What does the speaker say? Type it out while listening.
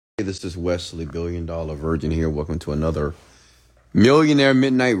Hey, this is Wesley, $1 billion virgin here. Welcome to another Millionaire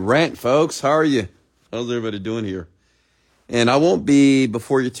Midnight rant, folks. How are you? How's everybody doing here? And I won't be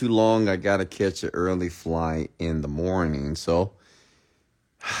before you too long. I got to catch an early flight in the morning. So,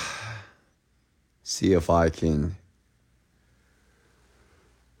 see if I can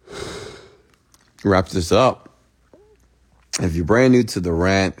wrap this up. If you're brand new to the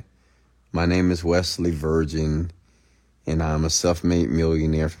rant, my name is Wesley Virgin, and I'm a self-made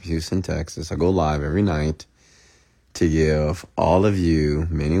millionaire from Houston, Texas. I go live every night to give all of you,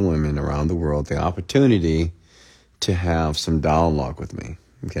 men and women around the world, the opportunity to have some dialogue with me,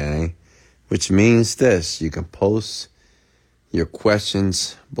 okay? Which means this: you can post your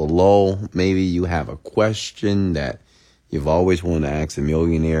questions below. Maybe you have a question that you've always wanted to ask a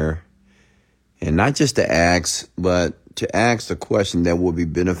millionaire. And not just to ask, but to ask the question that will be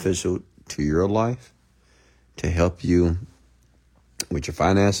beneficial to your life, to help you with your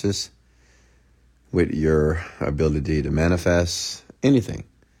finances, with your ability to manifest anything.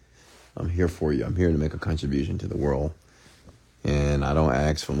 I'm here for you. I'm here to make a contribution to the world. And I don't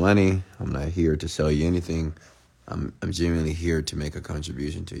ask for money. I'm not here to sell you anything. I'm genuinely here to make a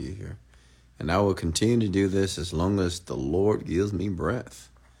contribution to you here. And I will continue to do this as long as the Lord gives me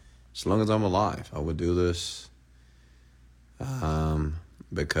breath. As long as I'm alive, I will do this.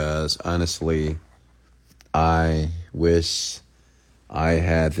 Because honestly, I wish I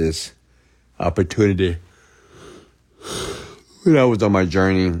had this opportunity when I was on my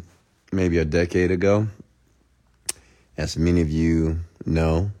journey maybe a decade ago. As many of you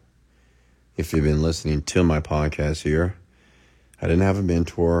know, if you've been listening to my podcast here, I didn't have a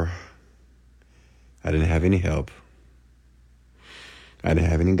mentor. I didn't have any help. I didn't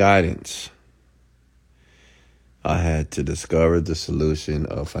have any guidance. I had to discover the solution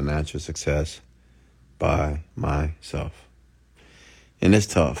of financial success by myself. And it's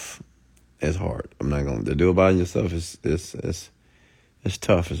tough. It's hard. I'm not going to do it by yourself. It's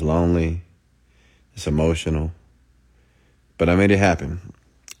tough. It's lonely. It's emotional. But I made it happen.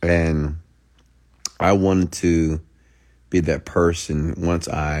 And I wanted to be that person once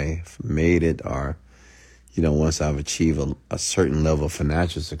I made it, or once I've achieved a certain level of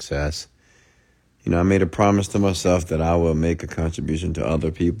financial success. I made a promise to myself that I will make a contribution to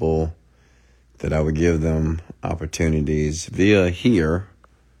other people, that I would give them opportunities via here,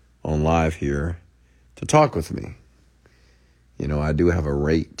 on live here, to talk with me. I do have a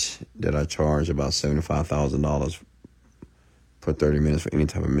rate that I charge about $75,000 for 30 minutes for any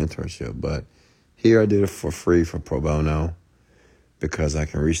type of mentorship. But here I did it for free, for pro bono, because I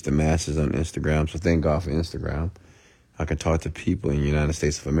can reach the masses on Instagram. So thank God for Instagram. I can talk to people in the United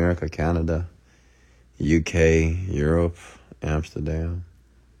States of America, Canada, UK, Europe, Amsterdam,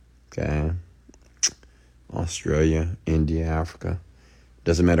 okay, Australia, India, Africa.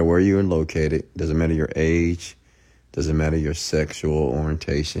 Doesn't matter where you're located. Doesn't matter your age. Doesn't matter your sexual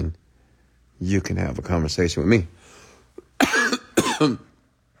orientation. You can have a conversation with me.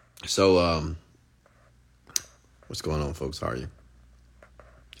 So, what's going on, folks? How are you?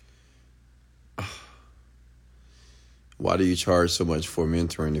 Why do you charge so much for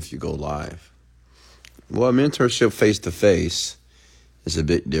mentoring if you go live? Well, mentorship face-to-face is a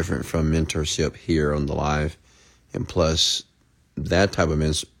bit different from mentorship here on the live. And plus, that type of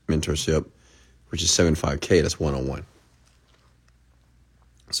mentorship, which is $75K, that's one-on-one.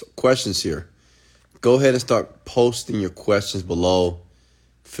 So questions here. Go ahead and start posting your questions below.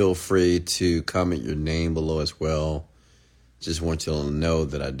 Feel free to comment your name below as well. Just want you to know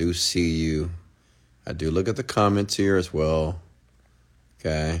that I do see you. I do look at the comments here as well.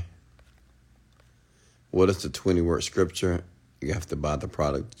 Okay. What is the 20-word scripture? You have to buy the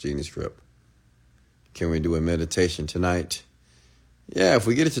product, Genie Script. Can we do a meditation tonight? Yeah, if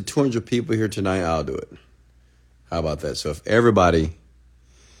we get it to 200 people here tonight, I'll do it. How about that? So if everybody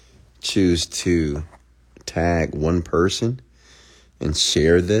choose to tag one person and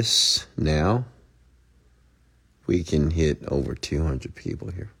share this now, we can hit over 200 people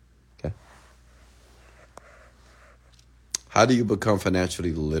here. Okay. How do you become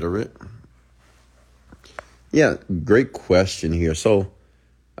financially literate? Yeah, great question here. So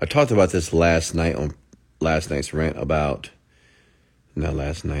I talked about this last night on last night's rant about, not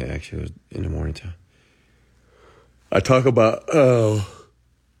last night, actually, it was in the morning time. I talk about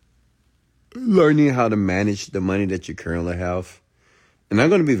learning how to manage the money that you currently have. And I'm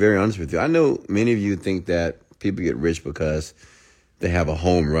going to be very honest with you. I know many of you think that people get rich because they have a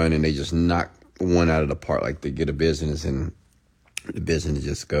home run and they just knock one out of the park, like they get a business and the business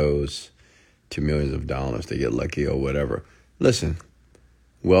just goes to millions of dollars. They get lucky or whatever. Listen,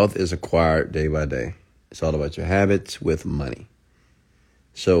 wealth is acquired day by day. It's all about your habits with money.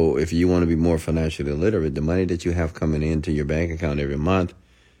 So if you want to be more financially literate, the money that you have coming into your bank account every month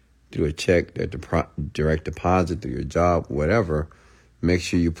through a check, direct deposit, through your job, whatever, make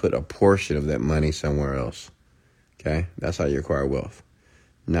sure you put a portion of that money somewhere else. Okay? That's how you acquire wealth.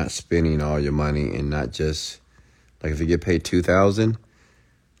 Not spending all your money and not just, like if you get paid $2,000,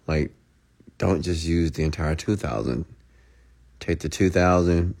 like don't just use the entire $2,000. Take the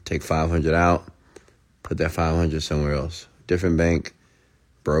 $2,000, take $500 out, put that $500 somewhere else. Different bank,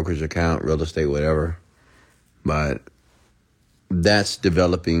 brokerage account, real estate, whatever. But that's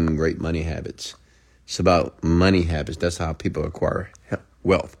developing great money habits. It's about money habits. That's how people acquire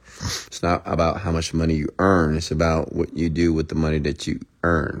wealth. It's not about how much money you earn. It's about what you do with the money that you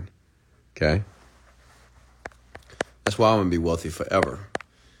earn. Okay? That's why I'm going to be wealthy forever.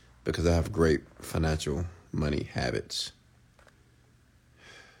 Because I have great financial money habits.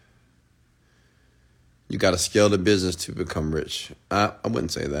 You got to scale the business to become rich. I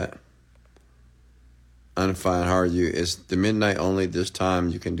wouldn't say that. Undefined, how are you? Is the midnight only this time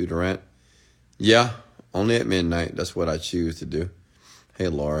you can do the rant? Yeah, only at midnight. That's what I choose to do. Hey,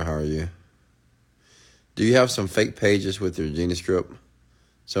 Laura, how are you? Do you have some fake pages with your Genie script?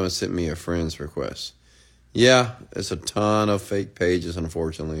 Someone sent me a friend's request. Yeah, it's a ton of fake pages,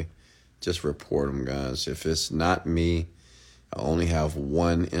 unfortunately. Just report them, guys. If it's not me, I only have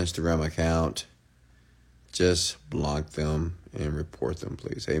one Instagram account. Just block them and report them,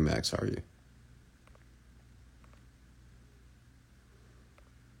 please. Hey, Max, how are you?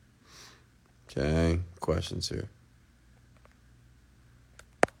 Okay, questions here.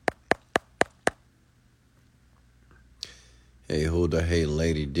 Hey, Hulda. Hey,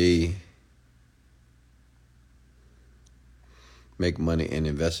 Lady D. Make money and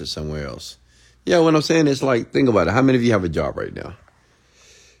invest it somewhere else. Yeah, what I'm saying is, like, think about it. How many of you have a job right now?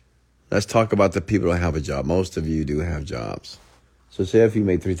 Let's talk about the people that have a job. Most of you do have jobs. So say if you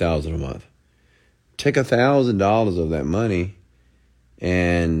make $3,000 a month. Take $1,000 of that money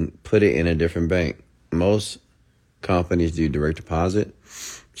and put it in a different bank. Most companies do direct deposit.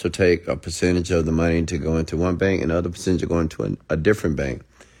 So take a percentage of the money to go into one bank and another percentage to go into a different bank.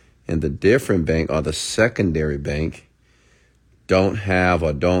 And the different bank or the secondary bank don't have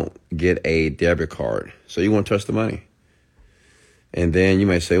or don't get a debit card. So you won't touch the money. And then you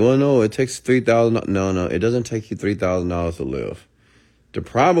might say, well, no, it takes $3,000. No, it doesn't take you $3,000 to live. The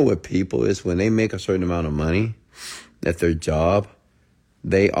problem with people is when they make a certain amount of money at their job,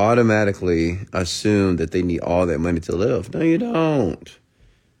 they automatically assume that they need all that money to live. No, you don't.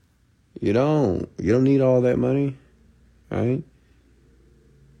 You don't. You don't need all that money, right?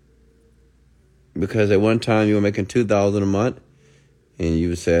 Because at one time you were making $2,000 a month, and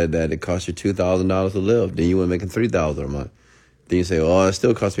you said that it cost you $2,000 to live. Then you were making $3,000 a month. Then you say, oh, it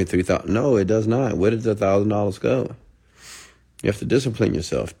still cost me $3,000. No, it does not. Where did the $1,000 go? You have to discipline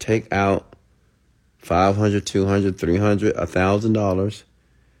yourself. Take out $500, $200, $300, $1,000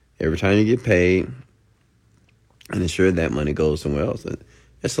 every time you get paid, and ensure that money goes somewhere else.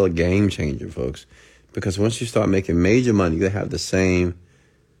 It's a game changer, folks. Because once you start making major money, you have the same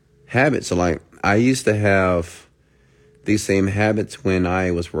habits. So, like, I used to have these same habits when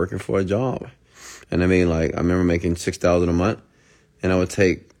I was working for a job. And I mean, like, I remember making $6,000 a month, and I would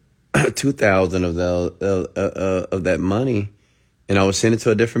take $2,000 of that money, and I would send it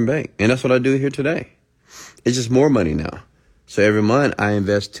to a different bank. And that's what I do here today. It's just more money now. So every month I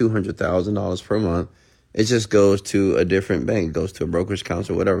invest $200,000 per month. It just goes to a different bank. It goes to a brokerage account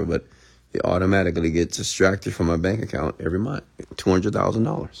or whatever, but it automatically gets extracted from my bank account every month,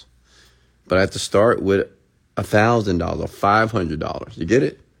 $200,000. But I have to start with $1,000 or $500. You get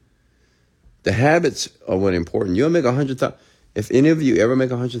it? The habits are what important. You'll make $100,000. If any of you ever make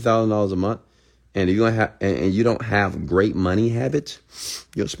 $100,000 a month, and you don't have great money habits,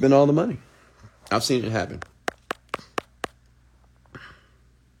 you'll spend all the money. I've seen it happen.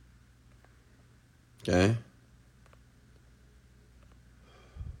 Okay.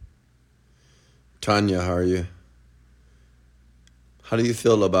 Tanya, how are you? How do you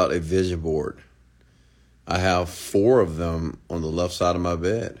feel about a vision board? I have 4 of them on the left side of my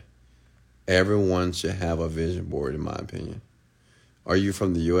bed. Everyone should have a vision board, in my opinion. Are you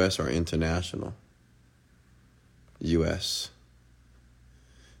from the U.S. or international? U.S.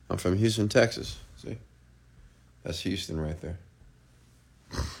 I'm from Houston, Texas. See? That's Houston right there.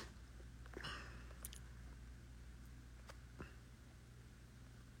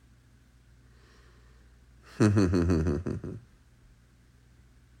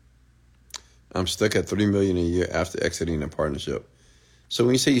 I'm stuck at $3 million a year after exiting a partnership. So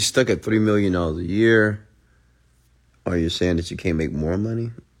when you say you're stuck at $3 million a year, are you saying that you can't make more money?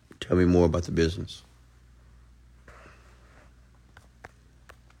 Tell me more about the business.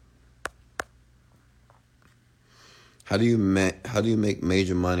 How do you make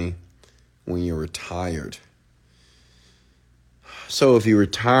major money when you're retired? So if you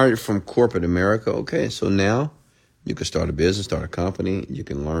retired from corporate America, okay, so now you can start a business, start a company. You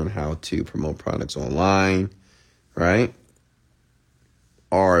can learn how to promote products online, right?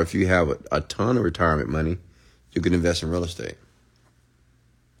 Or if you have a ton of retirement money, you can invest in real estate.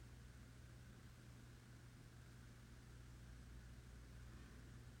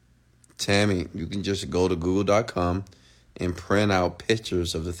 Tammy, you can just go to google.com and print out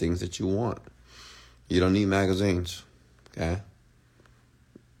pictures of the things that you want. You don't need magazines, okay?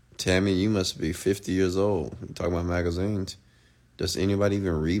 Tammy, you must be 50 years old. You're talking about magazines. Does anybody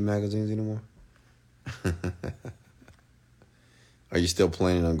even read magazines anymore? Are you still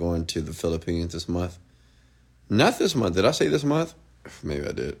planning on going to the Philippines this month? Not this month. Did I say this month? Maybe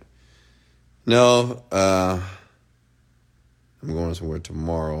I did. No, I'm going somewhere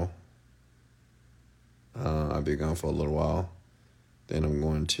tomorrow. I'll be gone for a little while. Then I'm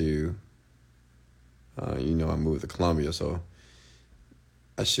going to, I moved to Colombia, so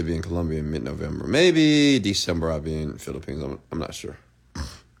I should be in Colombia in mid-November. Maybe December I'll be in Philippines. I'm not sure. I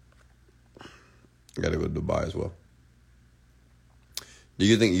got to go to Dubai as well. Do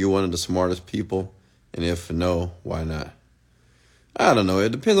you think you're one of the smartest people? And if no, why not? I don't know.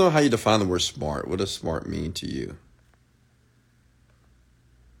 It depends on how you define the word smart. What does smart mean to you?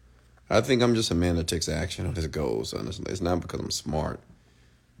 I think I'm just a man that takes action on his goals, honestly. It's not because I'm smart.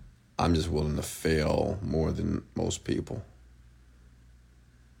 I'm just willing to fail more than most people.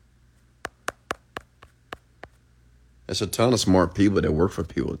 There's a ton of smart people that work for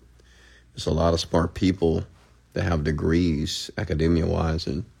people. There's a lot of smart people that have degrees, academia-wise,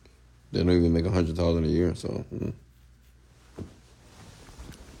 and they don't even make $100,000 a year. So,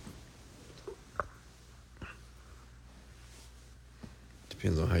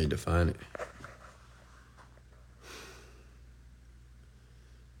 depends on how you define it.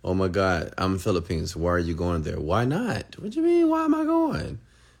 Oh my God, I'm in the Philippines. Why are you going there? Why not? What do you mean, why am I going?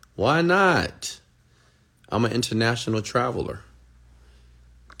 Why not? I'm an international traveler.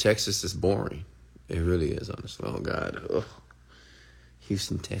 Texas is boring. It really is, honestly. Oh God. Ugh.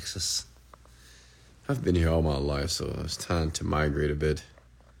 Houston, Texas. I've been here all my life, so it's time to migrate a bit.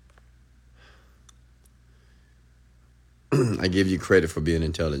 I give you credit for being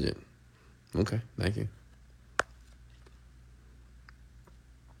intelligent. Okay, thank you.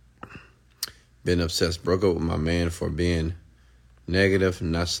 Been obsessed. Broke up with my man for being negative,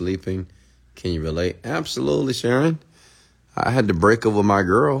 not sleeping. Can you relate? Absolutely, Sharon. I had to break up with my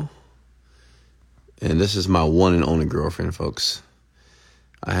girl. And this is my one and only girlfriend, folks.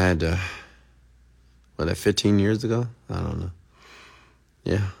 I had, 15 years ago? I don't know.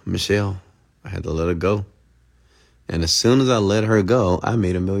 Yeah, Michelle. I had to let her go. And as soon as I let her go, I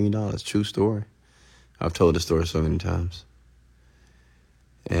made $1 million. True story. I've told the story so many times.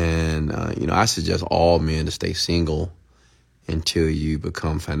 And, I suggest all men to stay single until you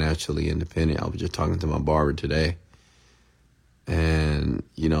become financially independent. I was just talking to my barber today. And,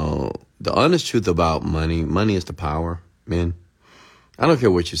 the honest truth about money is the power, men. I don't care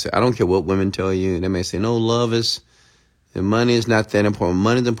what you say. I don't care what women tell you. They may say, no, and money is not that important.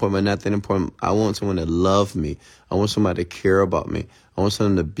 Money is important, but not that important. I want someone to love me. I want somebody to care about me. I want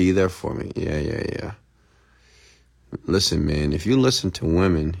someone to be there for me. Yeah. Listen, man, if you listen to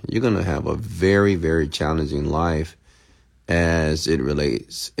women, you're going to have a very, very challenging life as it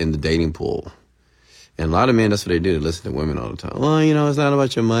relates in the dating pool. And a lot of men, that's what they do. They listen to women all the time. Well, it's not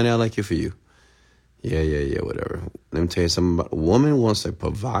about your money. I like you for you. Yeah, whatever. Let me tell you something about a woman wants a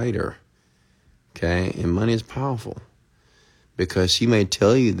provider, okay? And money is powerful because she may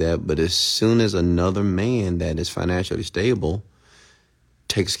tell you that, but as soon as another man that is financially stable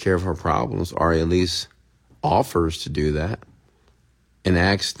takes care of her problems or at least offers to do that and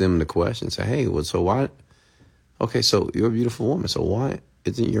asks them the question, say, hey, well, so why? Okay, so you're a beautiful woman. So why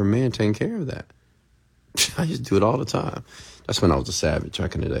isn't your man taking care of that? I used to do it all the time. That's when I was a savage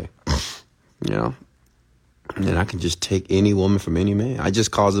back in the day. And I can just take any woman from any man. I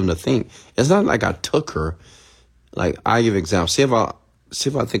just cause them to think. It's not like I took her. Like, I give examples. See if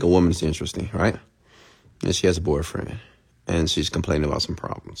I think a woman is interesting, right? And she has a boyfriend. And she's complaining about some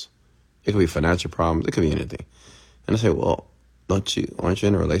problems. It could be financial problems. It could be anything. And I say, well, aren't you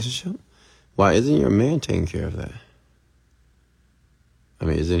in a relationship? Why isn't your man taking care of that? I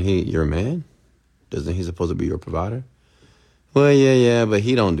mean, isn't he your man? Isn't he supposed to be your provider? Well, yeah, but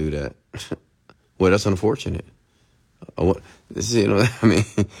he don't do that. Well, that's unfortunate.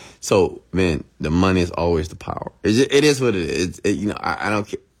 So, man, the money is always the power. It is what it is. I don't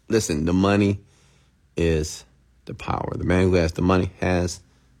care. Listen, the money is the power. The man who has the money has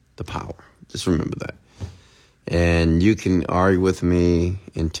the power. Just remember that. And you can argue with me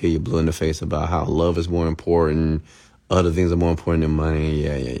until you're blue in the face about how love is more important, other things are more important than money.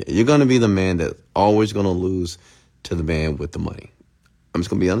 Yeah. You're going to be the man that's always going to lose to the man with the money. I'm just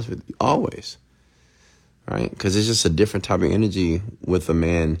going to be honest with you. Always. Right? Because it's just a different type of energy with a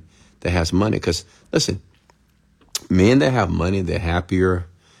man that has money. Because, listen, men that have money, they're happier.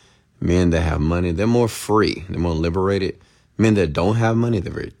 Men that have money, they're more free. They're more liberated. Men that don't have money,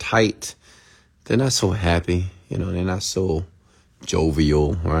 they're very tight. They're not so happy. They're not so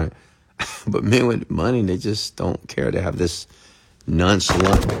jovial, right? But men with money, they just don't care. They have this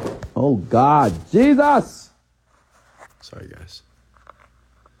nonchalant. Oh, God, Jesus! Sorry, guys.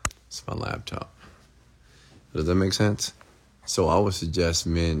 It's my laptop. Does that make sense? So I would suggest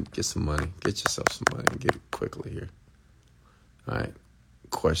men get some money. Get yourself some money and get it quickly here. All right.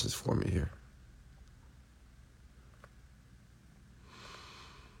 Questions for me here.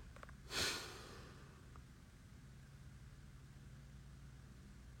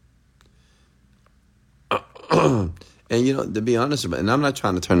 And, to be honest, and I'm not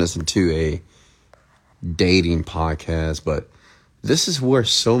trying to turn this into a dating podcast, but this is where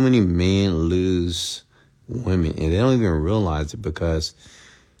so many men lose women, and they don't even realize it, because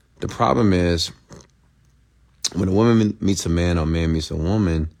the problem is when a woman meets a man or a man meets a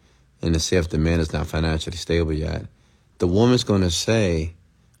woman, and they say if the man is not financially stable yet, the woman's going to say,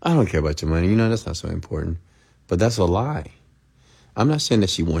 I don't care about your money. That's not so important. But that's a lie. I'm not saying that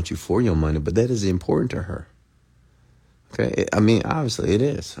she wants you for your money, but that is important to her. Okay? Obviously it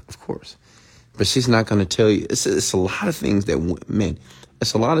is, of course. But she's not going to tell you. It's a lot of things that women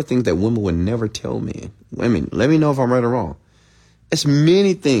would never tell men. Women, let me know if I'm right or wrong. It's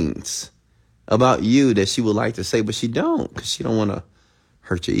many things about you that she would like to say, but she don't, because she don't want to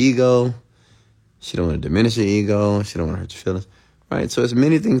hurt your ego. She don't want to diminish your ego. She don't want to hurt your feelings. Right? So it's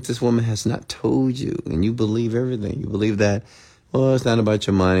many things this woman has not told you, and you believe everything. You believe that, well, it's not about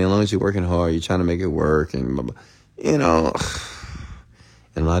your money. As long as you're working hard, you're trying to make it work, and blah, blah. And a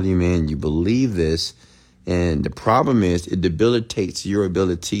lot of you men, you believe this, and the problem is it debilitates your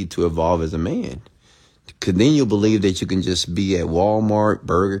ability to evolve as a man. Because then you'll believe that you can just be at Walmart,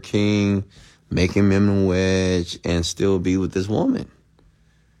 Burger King, making minimum wage, and still be with this woman.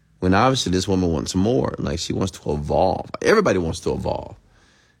 When obviously this woman wants more. Like, she wants to evolve. Everybody wants to evolve,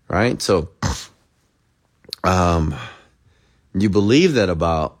 right? So, you believe that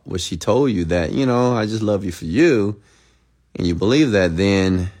about what she told you, that, I just love you for you. And you believe that,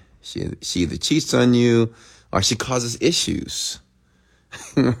 then she either cheats on you or she causes issues,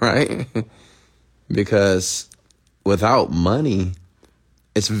 right? Because without money,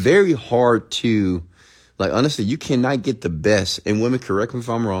 it's very hard to, honestly, you cannot get the best. And women, correct me if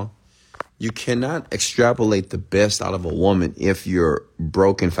I'm wrong, you cannot extrapolate the best out of a woman if you're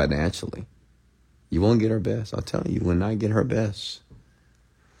broken financially. You won't get her best. I'll tell you, you will not get her best.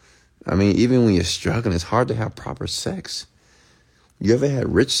 Even when you're struggling, it's hard to have proper sex. You ever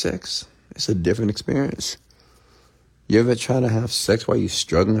had rich sex? It's a different experience. You ever try to have sex while you're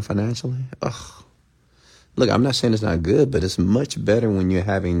struggling financially? Ugh. Look, I'm not saying it's not good, but it's much better when you're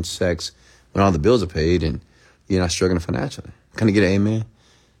having sex when all the bills are paid and you're not struggling financially. Can I get an amen?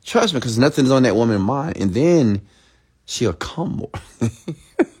 Trust me, because nothing's on that woman's mind. And then she'll come more.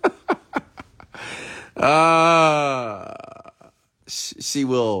 She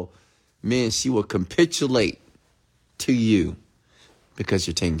will capitulate to you because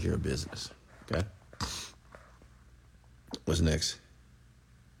you're taking care of business. Okay? What's next?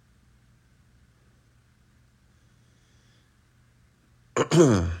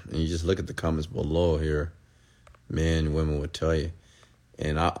 And you just look at the comments below here. Men and women will tell you.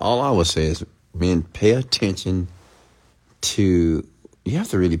 And all I would say is, men, pay attention to... You have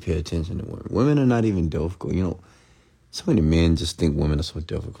to really pay attention to women. Women are not even difficult. So many men just think women are so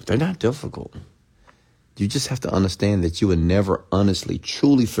difficult. They're not difficult. You just have to understand that you would never honestly,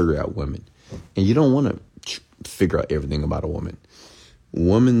 truly figure out women. And you don't want to figure out everything about a woman.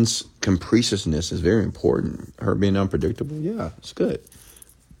 Woman's capriciousness is very important. Her being unpredictable, yeah, it's good.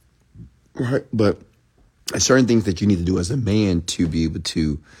 Right? But certain things that you need to do as a man to be able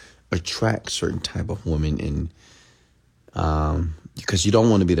to attract certain type of woman, and because you don't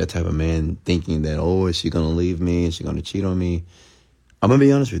want to be that type of man thinking that, oh, is she going to leave me? Is she going to cheat on me? I'm going to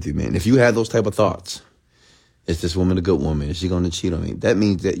be honest with you, man. If you have those type of thoughts, is this woman a good woman? Is she going to cheat on me? That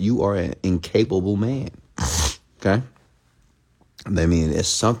means that you are an incapable man. Okay? That means there's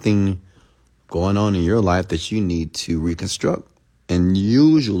something going on in your life that you need to reconstruct. And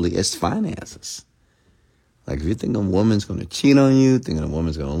usually it's finances. Like, if you think a woman's going to cheat on you, thinking a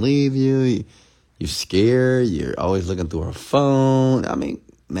woman's going to leave you, you're scared, you're always looking through her phone.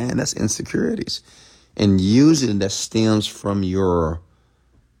 Man, that's insecurities. And usually that stems from your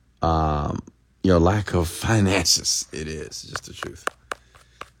lack of finances. It is just the truth.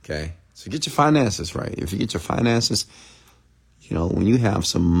 Okay. So get your finances right. If you get your finances, when you have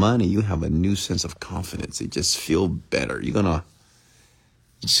some money, you have a new sense of confidence. You just feel better. You're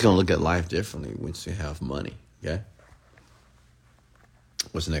just going to look at life differently once you have money. Okay.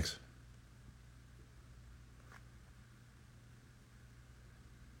 What's next?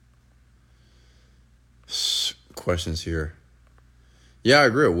 Questions here. Yeah, I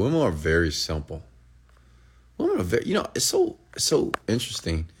agree. Women are very simple. Women are very, it's so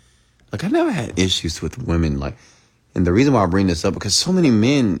interesting. Like, I never had issues with women. And the reason why I bring this up, because so many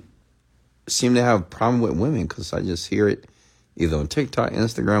men seem to have a problem with women, because I just hear it either on TikTok,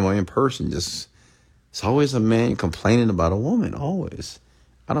 Instagram, or in person. It's always a man complaining about a woman, always.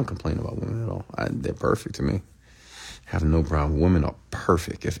 I don't complain about women at all. They're perfect to me. I have no problem. Women are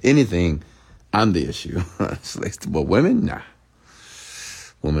perfect. If anything, I'm the issue. But women, nah.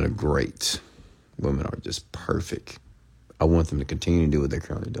 Women are great. Women are just perfect. I want them to continue to do what they're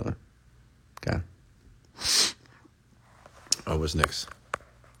currently doing. Okay? Oh, what's next?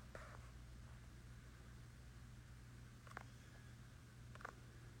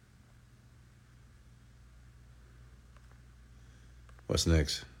 What's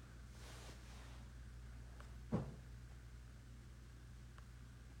next?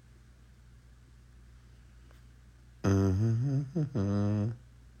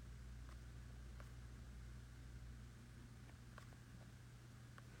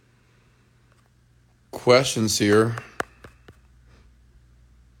 Questions here.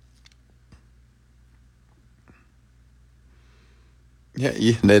 Yeah,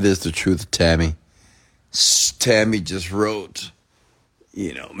 that is the truth, Tammy. Tammy just wrote,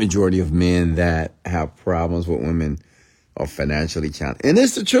 majority of men that have problems with women are financially challenged. And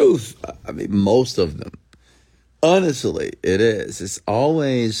it's the truth. I mean, most of them. Honestly, it is. It's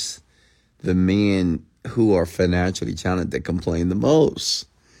always the men who are financially challenged that complain the most.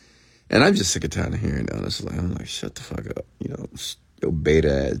 And I'm just sick of tired of hearing it, honestly. I'm like, shut the fuck up. Yo,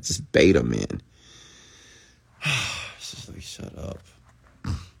 beta ass, just beta men. It's just like, shut up.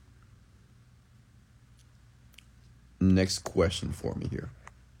 Next question for me here.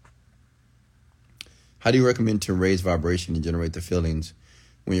 How do you recommend to raise vibration and generate the feelings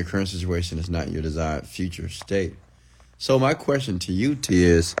when your current situation is not your desired future state? So my question to you, T,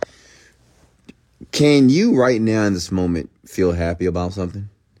 is, can you right now in this moment feel happy about something?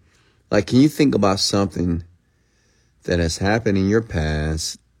 Like, can you think about something that has happened in your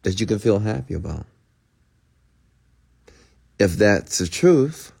past that you can feel happy about? If that's the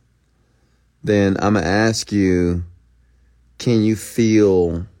truth, then I'm going to ask you, can you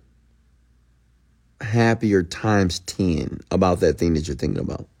feel happier times 10 about that thing that you're thinking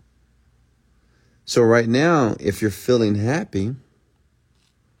about? So right now, if you're feeling happy,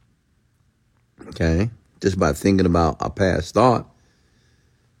 okay, just by thinking about a past thought.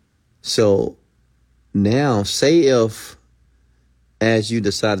 So now, say if, as you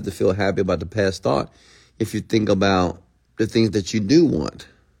decided to feel happy about the past thought, if you think about the things that you do want.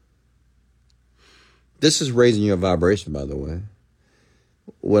 This is raising your vibration, by the way.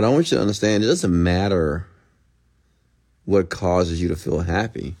 What I want you to understand, it doesn't matter what causes you to feel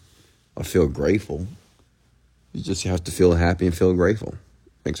happy or feel grateful. You just have to feel happy and feel grateful.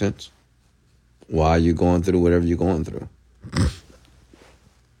 Make sense? Why are you going through whatever you're going through?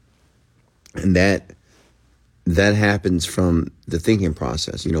 And that happens from the thinking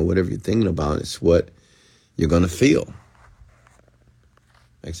process. Whatever you're thinking about is what you're going to feel.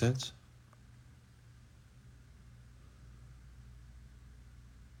 Make sense?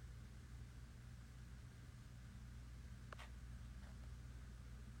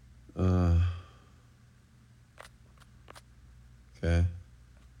 Okay.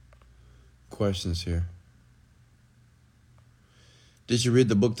 Questions here. Did you read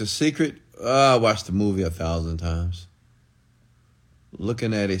the book The Secret? I watched the movie 1,000 times.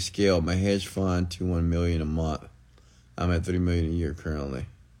 Looking at a scale, my hedge fund to $1 million a month. I'm at $3 million a year currently.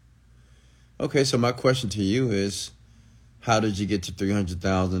 Okay, so my question to you is, how did you get to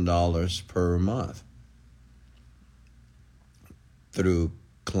 $300,000 per month? Through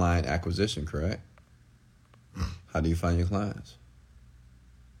client acquisition, correct? How do you find your clients?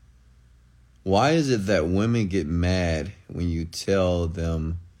 Why is it that women get mad when you tell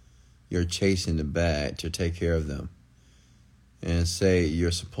them you're chasing the bag to take care of them and say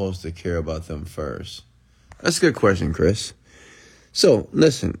you're supposed to care about them first? That's a good question, Chris. So,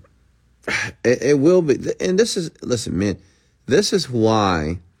 listen, it will be, and listen, men, this is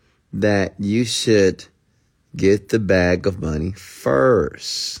why that you should get the bag of money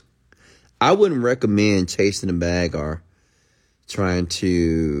first. I wouldn't recommend chasing a bag or trying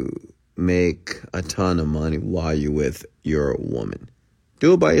to make a ton of money while you're with your woman.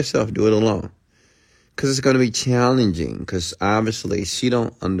 Do it by yourself. Do it alone. Because it's going to be challenging. Because obviously she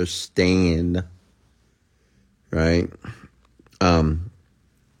don't understand, right,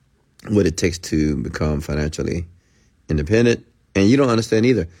 what it takes to become financially independent. And you don't understand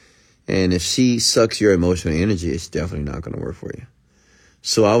either. And if she sucks your emotional energy, it's definitely not going to work for you.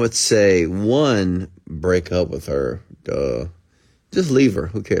 So I would say, one, break up with her. Just leave her.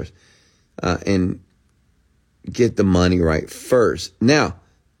 Who cares? And get the money right first. Now,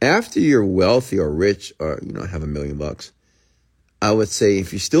 after you're wealthy or rich or, have $1 million, I would say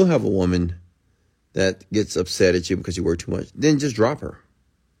if you still have a woman that gets upset at you because you work too much, then just drop her.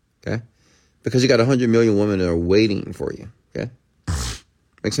 Okay? Because you got 100 million women that are waiting for you. Okay?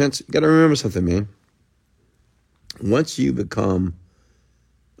 Make sense? You got to remember something, man. Once you become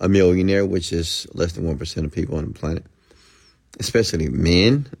a millionaire, which is less than 1% of people on the planet, especially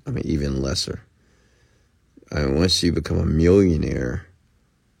men, even lesser. Once you become a millionaire,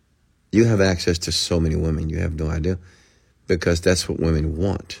 you have access to so many women. You have no idea. Because that's what women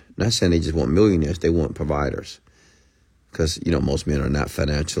want. Not saying they just want millionaires. They want providers. Because, most men are not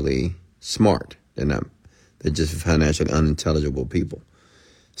financially smart. They're just financially unintelligible people.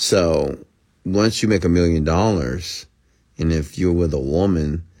 So once you make $1 million, and if you're with a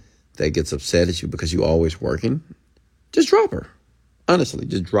woman that gets upset at you because you're always working, just drop her. Honestly,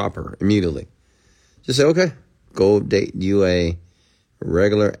 just drop her immediately. Just say, okay, go date you a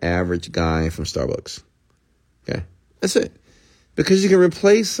regular average guy from Starbucks. Okay, that's it. Because you can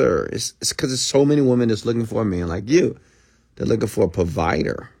replace her. It's because there's so many women that's looking for a man like you. They're looking for a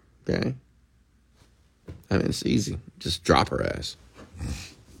provider. Okay, it's easy. Just drop her ass.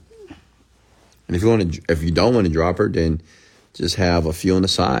 And if you don't want to drop her, then just have a few on the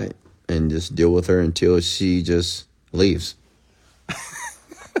side and just deal with her until she just leaves.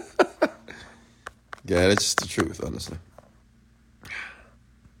 Yeah, that's just the truth, honestly.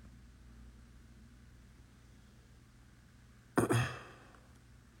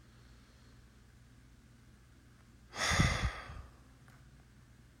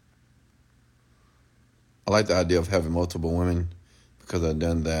 I like the idea of having multiple women because I've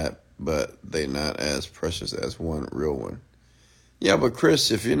done that, but they're not as precious as one real one. Yeah, but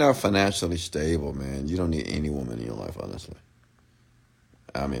Chris, if you're not financially stable, man, you don't need any woman in your life, honestly.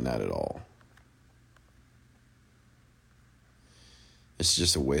 Not at all. It's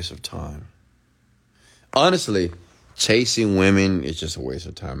just a waste of time. Honestly, chasing women is just a waste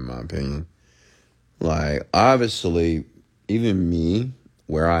of time, in my opinion. Like, obviously, even me,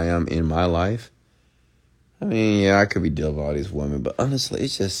 where I am in my life, I could be dealing with all these women, but honestly,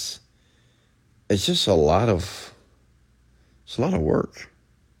 it's just a lot of work.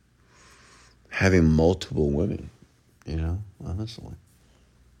 Having multiple women, honestly.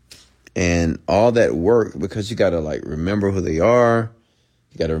 And all that work, because you got to, remember who they are.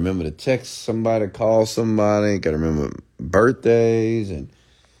 You got to remember to text somebody, call somebody. You got to remember birthdays. And,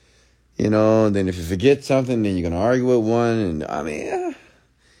 then if you forget something, then you're going to argue with one. And,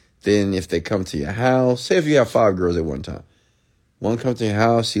 then if they come to your house, say if you have 5 girls at one time. One comes to your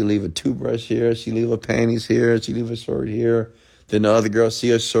house, she leave a toothbrush here, she leave her panties here, she leave a shirt here. Then the other girl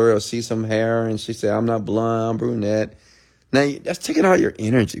see a shirt or see some hair, and she say, I'm not blonde, I'm brunette. Now, that's taking all your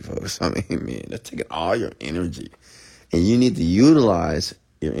energy, folks. That's taking all your energy. And you need to utilize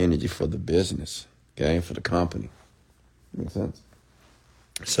your energy for the business, okay, for the company. Makes sense?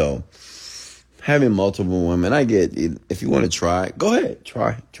 So, having multiple women, I get it. If you want to try, go ahead.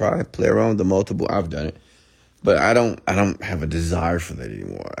 Try, play around with the multiple. I've done it. But I don't have a desire for that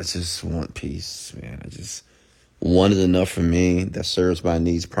anymore. I just want peace, man. One is enough for me that serves my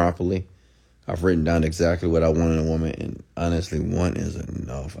needs properly. I've written down exactly what I want in a woman, and honestly, one is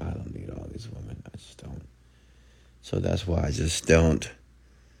enough. I don't need all these women. I just don't. So that's why I just don't.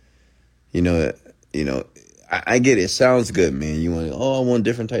 I get it. It sounds good, man. You want, I want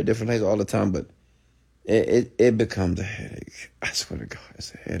different types all the time, but it becomes a headache. I swear to God,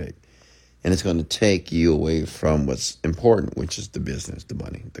 it's a headache. And it's going to take you away from what's important, which is the business, the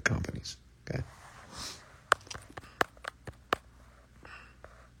money, the companies. Okay?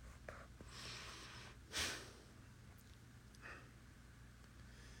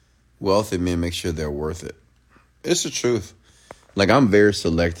 Wealthy men make sure they're worth it. It's the truth. I'm very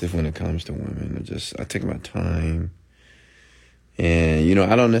selective when it comes to women. I take my time. And,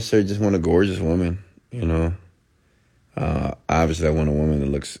 I don't necessarily just want a gorgeous woman, Obviously, I want a woman that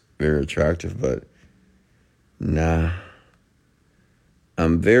looks very attractive, but nah.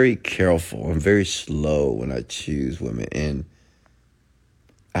 I'm very careful. I'm very slow when I choose women. And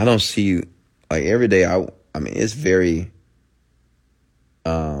I don't see, like, every day. I mean, it's very.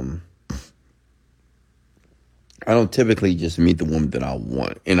 I don't typically just meet the woman that I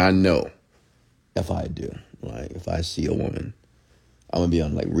want, and I know if I do, like, if I see a woman, I'm gonna be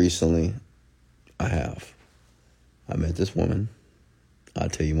on. Like, recently, I met this woman. I'll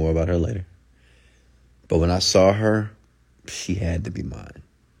tell you more about her later. But when I saw her, she had to be mine.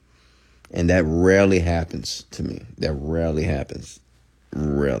 And that rarely happens to me. That rarely happens.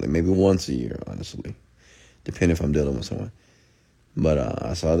 Rarely. Maybe once a year, honestly. Depending if I'm dealing with someone. But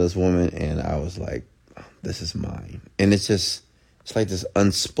I saw this woman and I was like, this is mine. And it's like this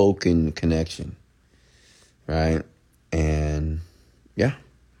unspoken connection. Right? And yeah.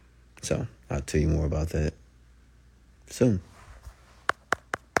 So I'll tell you more about that soon.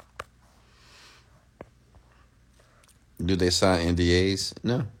 Do they sign NDAs?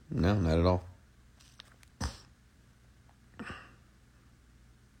 No, not at all.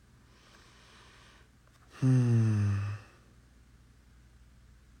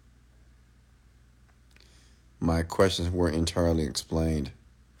 My questions weren't entirely explained.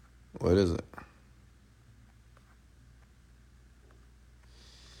 What is it?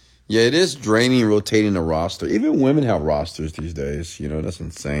 Yeah, it is draining rotating a roster. Even women have rosters these days. That's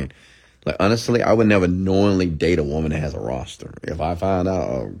insane. Like, honestly, I would never knowingly date a woman that has a roster. If I find out,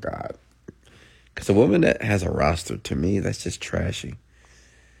 oh, God. Because a woman that has a roster, to me, that's just trashy.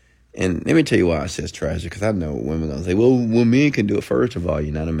 And let me tell you why I say it's trashy. Because I know women are going to say, well, men can do it. First of all,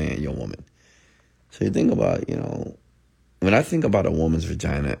 you're not a man, you're a woman. So you think about, when I think about a woman's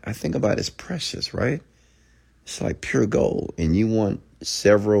vagina, I think about it's precious, right? It's like pure gold. And you want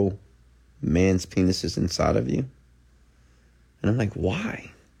several men's penises inside of you? And I'm like,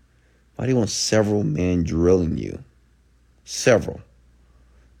 why? Why do you want several men drilling you? Several.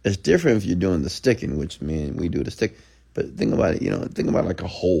 It's different if you're doing the sticking, which we do the stick. But think about it, think about like a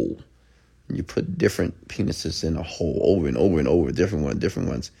hole. You put different penises in a hole over and over and over, different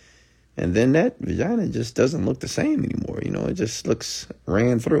ones. And then that vagina just doesn't look the same anymore. It just looks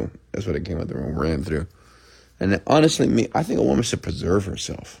ran through. That's what it came out the room, ran through. And then, honestly, I think a woman should preserve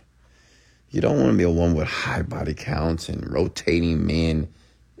herself. You don't want to be a woman with high body counts and rotating men.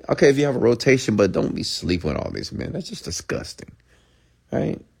 Okay, if you have a rotation, but don't be sleeping with all these men. That's just disgusting,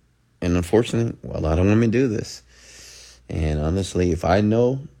 right? And unfortunately, a lot of women do this. And honestly, if I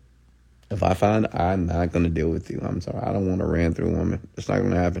find I'm not going to deal with you. I'm sorry. I don't want to ran through a woman. It's not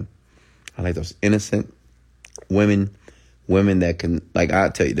going to happen. I like those innocent women that can, like,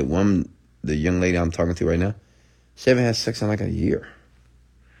 I'll tell you, the young lady I'm talking to right now, she haven't had sex in like a year.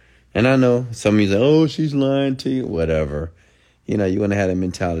 And I know some of you say, oh, she's lying to you, whatever. You want to have that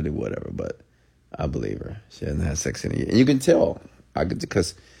mentality, whatever. But I believe her. She hasn't had sex in a year. And you can tell.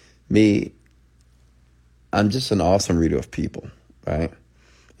 Because I'm just an awesome reader of people, right?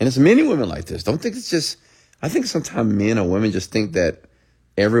 And it's many women like this. Don't think it's just, I think sometimes men or women just think that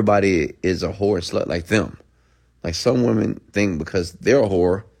everybody is a whore and slut like them. Like, some women think because they're a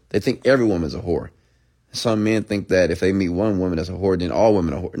whore, they think every woman's a whore. Some men think that if they meet one woman that's a whore, then all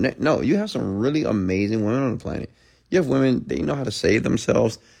women are whore. No, you have some really amazing women on the planet. You have women, they know how to save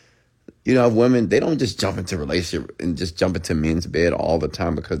themselves. Have women, they don't just jump into a relationship and just jump into men's bed all the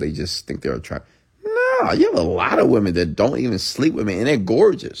time because they just think they're attractive. No, you have a lot of women that don't even sleep with men, and they're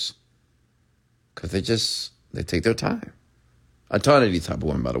gorgeous because they take their time. A ton of these type of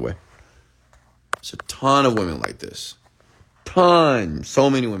women, by the way. There's a ton of women like this. So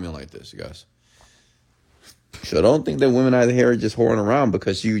many women like this, you guys. So don't think that women out here are just whoring around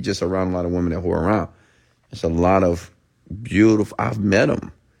because you just around a lot of women that whore around. It's a lot of beautiful, I've met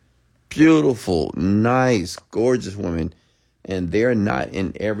them. Beautiful, nice, gorgeous women. And they're not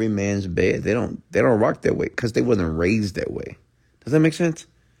in every man's bed. They don't rock that way because they wasn't raised that way. Does that make sense?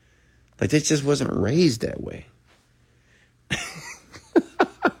 Like, they just wasn't raised that way.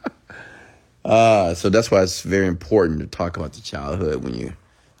 So that's why it's very important to talk about the childhood when you're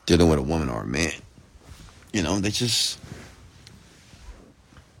dealing with a woman or a man. They just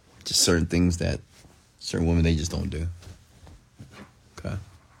certain things that certain women, they just don't do. Okay.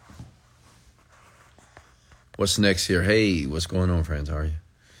 What's next here? Hey, what's going on, friends? How are you?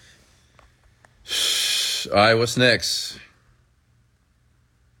 All right, what's next?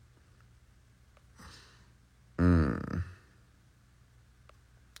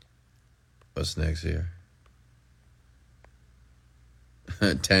 What's next here?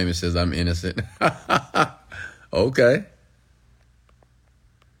 Tammy says I'm innocent. Okay.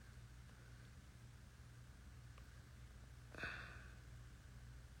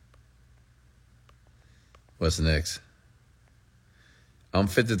 What's next? I'm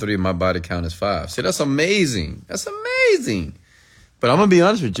 53. My body count is 5. See, that's amazing. That's amazing. But I'm going to be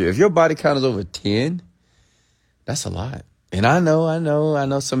honest with you. If your body count is over 10, that's a lot. And I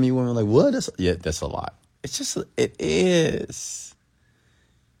know some of you women are like, what? That's a lot. It is.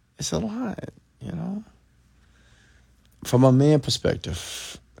 It's a lot, From a man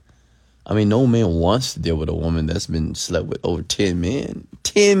perspective, I mean, no man wants to deal with a woman that's been slept with over 10 men.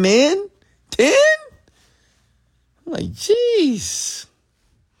 10 men? 10? I'm like, jeez.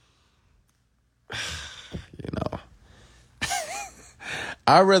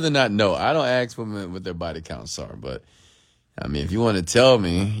 I'd rather not know. I don't ask women what their body counts are, but I mean, if you want to tell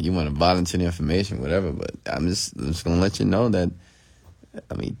me, you want to volunteer the information, whatever, but I'm just going to let you know that,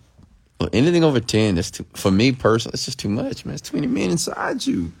 I mean, anything over 10, for me personally, it's just too much, man. It's too many men inside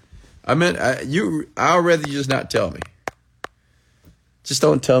you. I mean, I'd rather you just not tell me. Just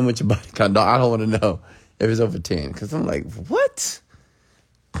don't tell me what your body count. No, I don't want to know if it's over 10, because I'm like, what?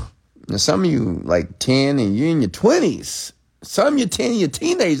 Now, some of you like 10 and you're in your 20s. Some of you 10 and you're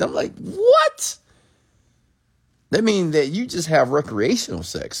teenagers. I'm like, what? That means that you just have recreational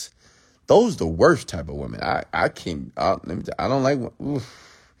sex. Those are the worst type of women. I don't like. You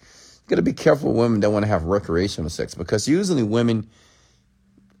got to be careful with women that want to have recreational sex, because usually women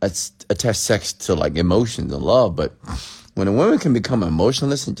attach sex to like emotions and love. But when a woman can become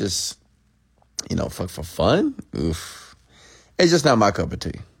emotionless and just, fuck for fun, it's just not my cup of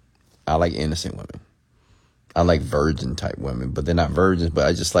tea. I like innocent women. I like virgin type women, but they're not virgins. But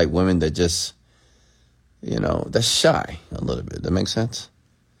I just like women that just, that's shy a little bit. That makes sense?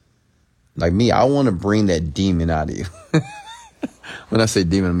 Like me, I want to bring that demon out of you. When I say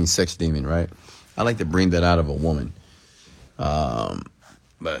demon, I mean sex demon, right? I like to bring that out of a woman.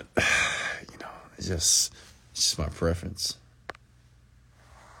 But, it's just my preference.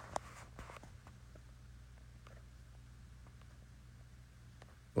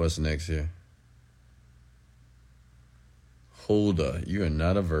 What's next here? Hulda, you are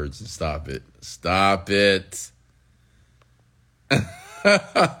not a virgin. Stop it. Stop it.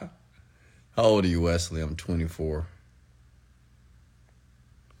 How old are you, Wesley? I'm 24.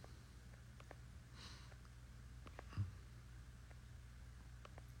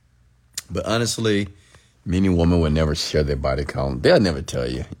 But honestly, many women would never share their body count. They'll never tell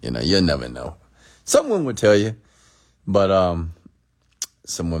you. You'll never know. Some women would tell you, but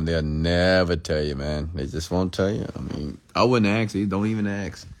some women, they'll never tell you, man. They just won't tell you. I mean, I wouldn't ask. Don't even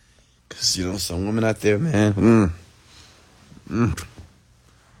ask. Because, some women out there, man,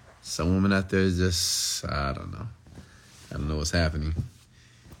 some women out there is just, I don't know. I don't know what's happening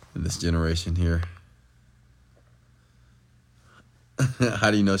in this generation here. How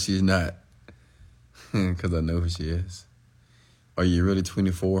do you know she's not? Because I know who she is. Are you really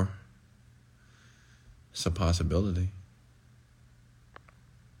 24? It's a possibility.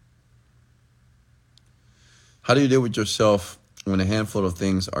 How do you deal with yourself when a handful of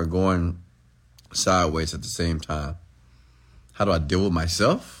things are going sideways at the same time? How do I deal with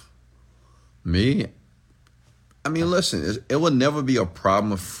myself? Me? I mean, listen, it will never be a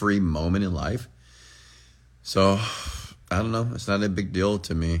problem-free moment in life. So, I don't know. It's not a big deal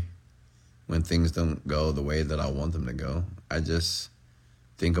to me when things don't go the way that I want them to go. I just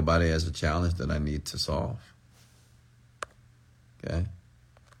think about it as a challenge that I need to solve. Okay?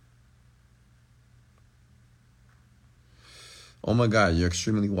 Oh my God, you're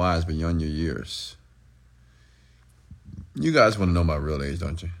extremely wise beyond your years. You guys want to know my real age,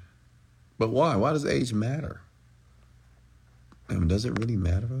 don't you? But why? Why does age matter? I mean, does it really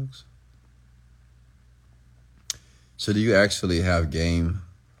matter, folks? So do you actually have game,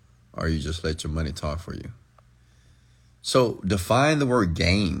 or you just let your money talk for you? So define the word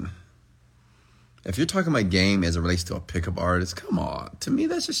game. If you're talking about game as it relates to a pickup artist, come on. To me,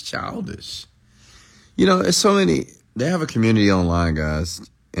 that's just childish. It's so many. They have a community online, guys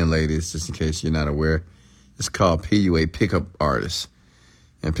and ladies, just in case you're not aware. It's called PUA, Pickup Artists.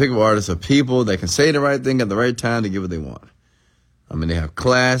 And pickup artists are people that can say the right thing at the right time to get what they want. I mean, they have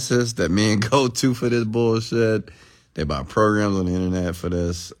classes that men go to for this bullshit. They buy programs on the internet for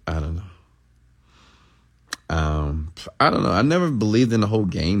this. I don't know. I don't know. I never believed in the whole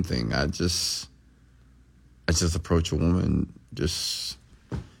game thing. I just approach a woman. This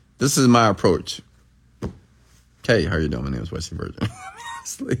is my approach. Hey, how you doing? My name is Wesley Virgin.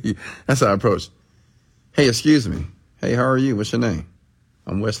 That's how I approach. Hey, excuse me. Hey, how are you? What's your name?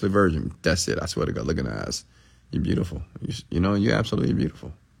 I'm Wesley Virgin. That's it. I swear to God. Look in the eyes. You're beautiful. You're absolutely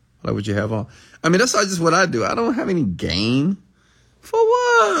beautiful. I like what you have on. I mean, that's just what I do. I don't have any game. For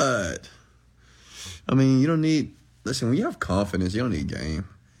what? I mean, you don't need... Listen, when you have confidence, you don't need game.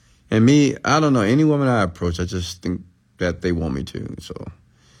 And me, I don't know. Any woman I approach, I just think that they want me to. So,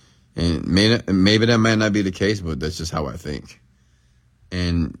 and maybe that might not be the case, but that's just how I think.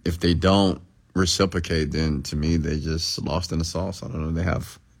 And if they don't reciprocate, then to me, they just lost in the sauce. I don't know. They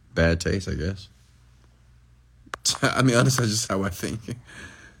have bad taste, I guess. I mean, honestly, that's just how I think.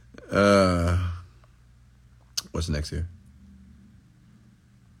 What's next here?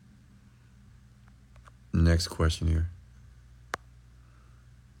 Next question here.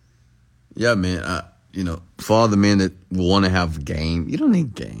 Yeah, man. For all the men that want to have game, you don't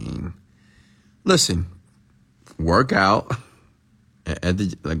need game. Listen, work out.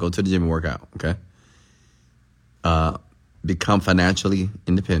 Go to the gym and work out, okay? Become financially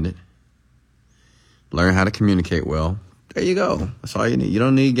independent. Learn how to communicate well. There you go. That's all you need. You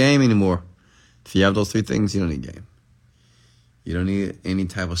don't need game anymore. If you have those three things, you don't need game. You don't need any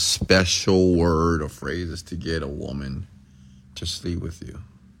type of special word or phrases to get a woman to sleep with you.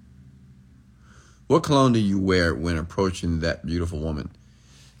 What cologne do you wear when approaching that beautiful woman?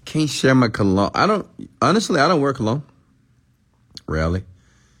 Can't share my cologne. I don't wear cologne. Rarely.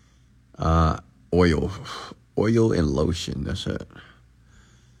 Oil and lotion. That's it.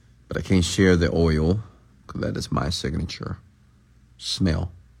 But I can't share the oil because that is my signature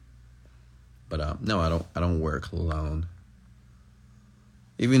smell. But no, I don't wear cologne.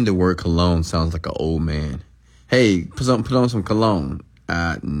 Even the word cologne sounds like an old man. Hey, put on some cologne.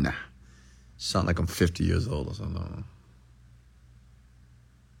 Nah. Sound like I'm 50 years old or something.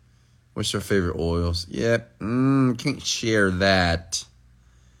 What's your favorite oils? Yep. Can't share that.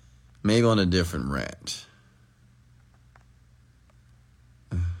 Maybe on a different rant.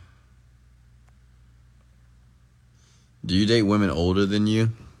 Do you date women older than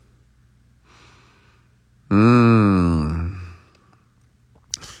you?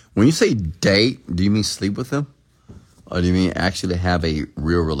 When you say date, do you mean sleep with them? Or do you mean actually have a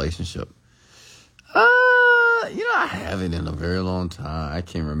real relationship? I haven't in a very long time. I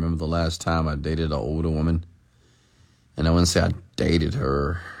can't remember the last time I dated an older woman. And I wouldn't say I dated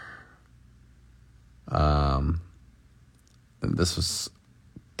her. And this was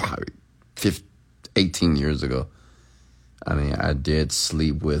probably 18 years ago. I mean, I did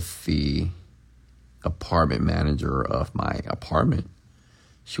sleep with the apartment manager of my apartment.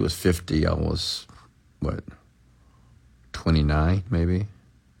 She was 50. I was, 29 maybe?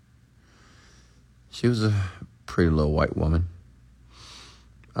 She was a pretty little white woman.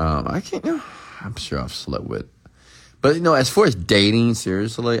 I'm sure I've slept with. But, as far as dating,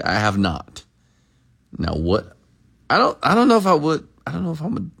 seriously, I have not. Now, what? I don't know if I would. I don't know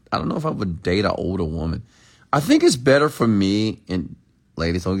if I would date an older woman. I think it's better for me, and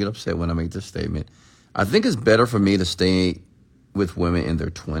ladies, don't get upset when I make this statement. I think it's better for me to stay with women in their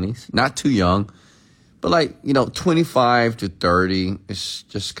 20s. Not too young, but 25 to 30 is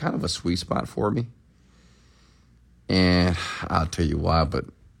just kind of a sweet spot for me. And I'll tell you why, but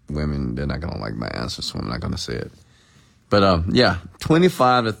women, they're not going to like my answer, so I'm not going to say it. But,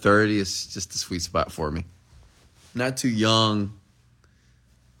 25 to 30 is just a sweet spot for me. Not too young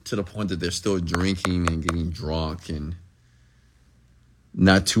to the point that they're still drinking and getting drunk, and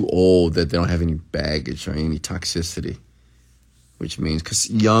not too old that they don't have any baggage or any toxicity, which means, because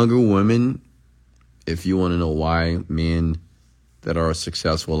younger women, if you want to know why men that are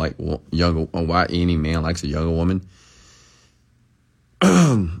successful, why any man likes a younger woman,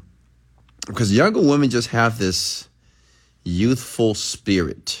 because younger women just have this youthful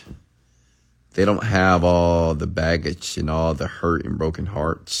spirit. They don't have all the baggage and all the hurt and broken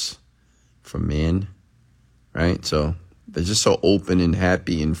hearts from men, right? So they're just so open and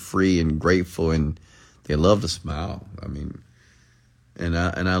happy and free and grateful, and they love to smile. I mean, and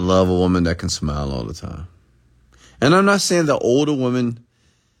I love a woman that can smile all the time. And I'm not saying the older women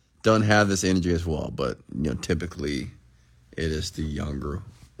don't have this energy as well, but typically it is the younger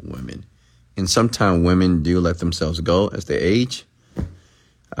women. And sometimes women do let themselves go as they age.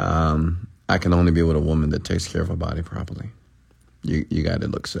 I can only be with a woman that takes care of her body properly. You got to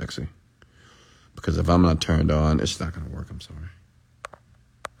look sexy. Because if I'm not turned on, it's not going to work. I'm sorry.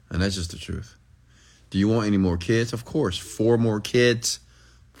 And that's just the truth. Do you want any more kids? Of course. 4 more kids.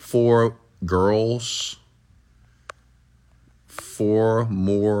 4 girls. 4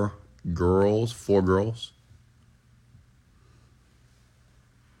 more girls. 4 girls.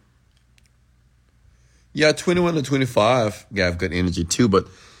 Yeah, 21 to 25 have good energy too, but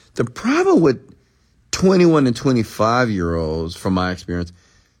the problem with 21 and 25-year-olds, from my experience,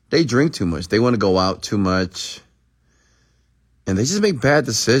 they drink too much. They want to go out too much. And they just make bad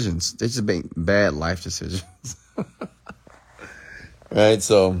decisions. They just make bad life decisions. Right?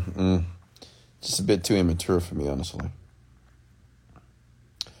 So, just a bit too immature for me, honestly.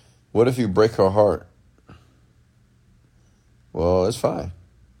 What if you break her heart? Well, it's fine.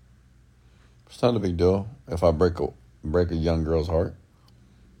 It's not a big deal if I break a young girl's heart.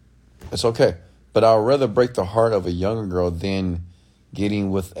 It's okay. But I'd rather break the heart of a younger girl than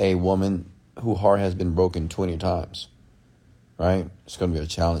getting with a woman whose heart has been broken 20 times. Right? It's going to be a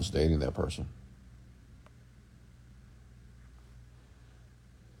challenge dating that person.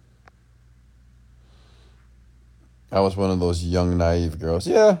 I was one of those young, naive girls.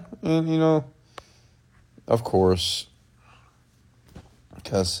 Yeah, and of course,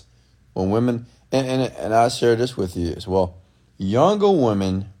 because when women, and I'll share this with you as well, younger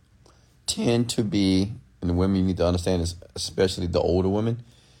women tend to be, and the women you need to understand is especially the older women,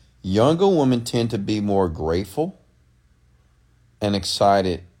 younger women tend to be more grateful and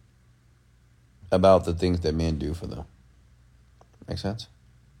excited about the things that men do for them. Make sense?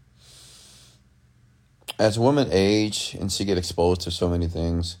 As women age and she get exposed to so many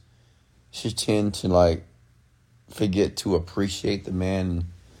things, she tend to forget to appreciate the man and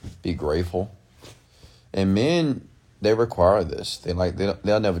be grateful. And men, they require this.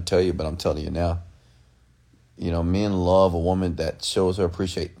 They'll never tell you, but I'm telling you now. Men love a woman that shows her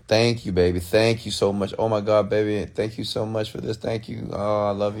appreciation. Thank you, baby. Thank you so much. Oh my God, baby. Thank you so much for this. Thank you. Oh,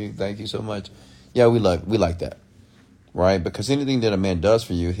 I love you. Thank you so much. Yeah, we like that. Right? Because anything that a man does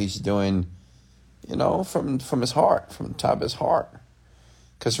for you, he's doing, from his heart, from the top of his heart.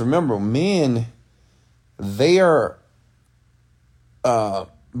 Because remember, men, they are,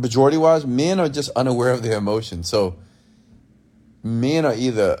 majority-wise, men are just unaware of their emotions. So men are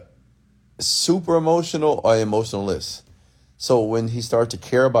either super emotional or emotionless. So when he starts to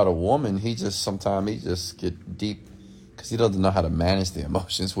care about a woman, he just get deep because he doesn't know how to manage the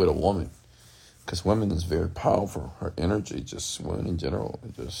emotions with a woman. Because women is very powerful. Her energy, just women in general,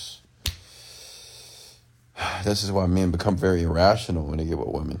 this is why men become very irrational when they get with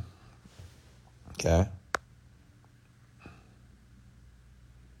women. Okay?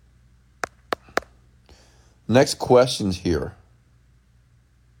 Next question's here.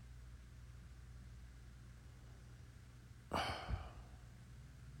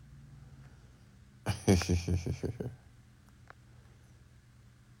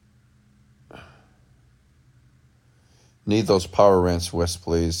 Need those power rants, Wes,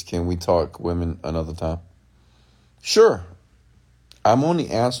 please. Can we talk women another time? Sure. I'm only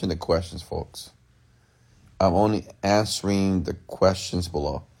answering the questions, folks. I'm only answering the questions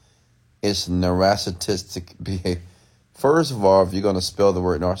below. It's narcissistic behavior. First of all, if you're going to spell the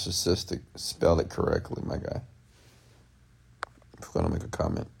word narcissistic, spell it correctly, my guy. If you're going to make a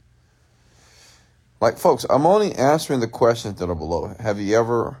comment. Folks, I'm only answering the questions that are below. Have you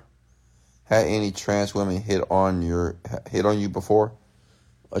ever had any trans women hit on you before?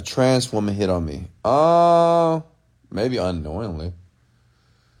 A trans woman hit on me. Maybe unknowingly.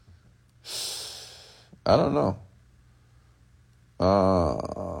 I don't know.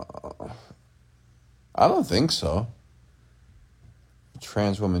 I don't think so. A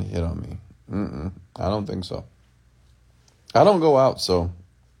trans woman hit on me. I don't think so. I don't go out, so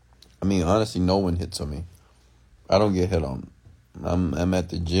honestly, no one hits on me. I don't get hit on. I'm at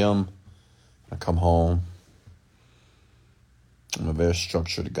the gym. I come home. I'm a very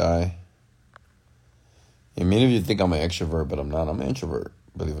structured guy. And many of you think I'm an extrovert, but I'm not. I'm an introvert,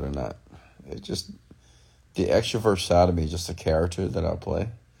 believe it or not. It's just the extrovert side of me is just a character that I play.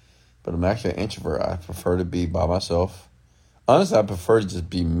 But I'm actually an introvert. I prefer to be by myself. Honestly, I prefer to just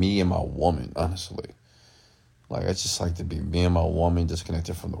be me and my woman, honestly. I just like to be me and my woman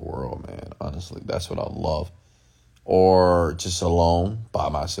disconnected from the world, man. Honestly, that's what I love. Or just alone, by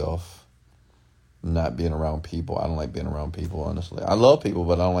myself. Not being around people. I don't like being around people, honestly. I love people,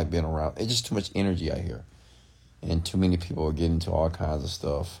 but I don't like being around. It's just too much energy out here. And too many people are getting into all kinds of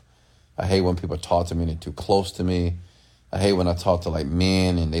stuff. I hate when people talk to me and they're too close to me. I hate when I talk to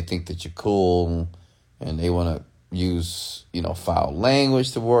men and they think that you're cool and they want to use, foul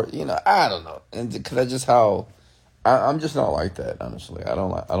language to work. I don't know. And because that's just how I'm just not like that, honestly. I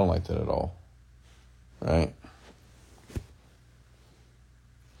don't like that at all. Right?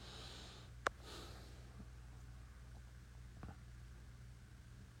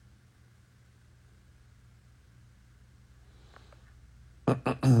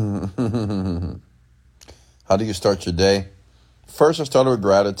 How do you start your day? First, I start with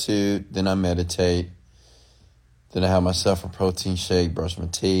gratitude. Then I meditate. Then I have myself a protein shake, brush my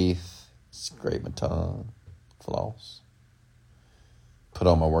teeth, scrape my tongue, floss, put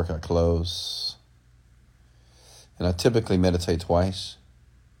on my workout clothes. And I typically meditate twice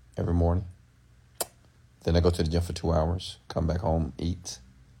every morning. Then I go to the gym for 2 hours, come back home, eat,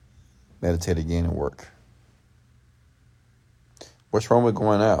 meditate again, and work. What's wrong with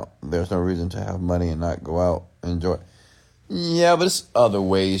going out? There's no reason to have money and not go out and enjoy it. Yeah, but there's other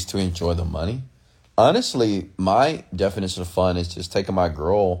ways to enjoy the money. Honestly, my definition of fun is just taking my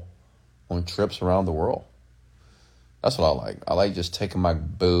girl on trips around the world. That's what I like. I like just taking my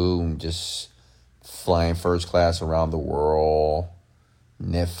boo and just flying first class around the world,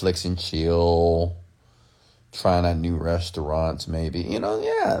 Netflix and chill, trying out new restaurants maybe.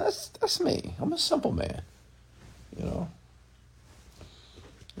 Yeah, that's me. I'm a simple man. I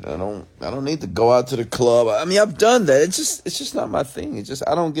don't need to go out to the club. I mean, I've done that. It's just not my thing. It's just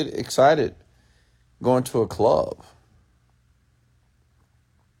I don't get excited going to a club.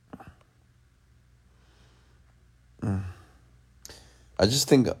 I just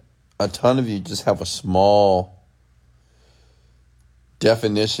think a ton of you just have a small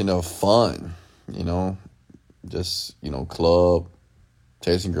definition of fun, just, club,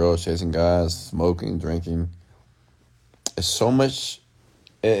 chasing girls, chasing guys, smoking, drinking. It's so much,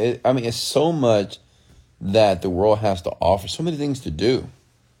 it's so much that the world has to offer, so many things to do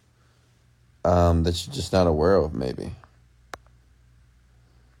that you're just not aware of, maybe.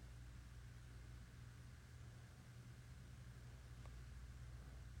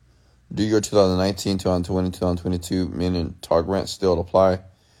 Do your 2019, 2020, 2022 Millionaire Talk rants still apply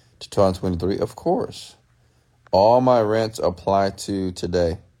to 2023? Of course. All my rants apply to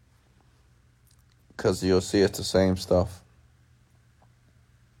today. Because you'll see it's the same stuff.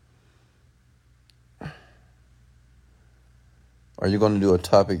 Are you going to do a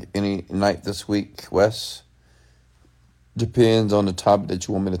topic any night this week, Wes? Depends on the topic that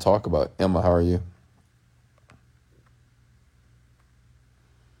you want me to talk about. Emma, how are you?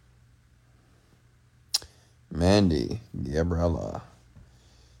 Mandy, Gabriella.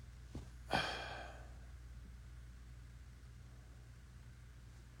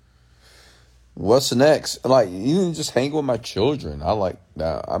 What's next? Like, you just hang with my children. I like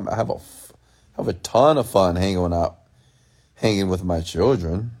that. I have a ton of fun hanging with my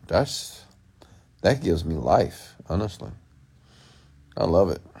children. That gives me life, honestly. I love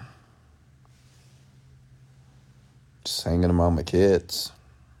it. Just hanging around my kids.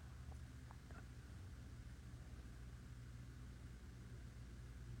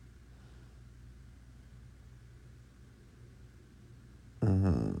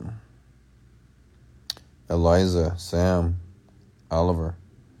 Eliza, Sam, Oliver.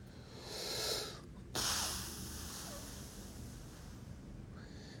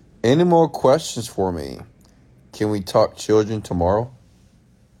 Any more questions for me? Can we talk children tomorrow?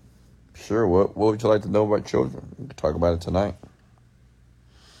 Sure. What would you like to know about children? We can talk about it tonight.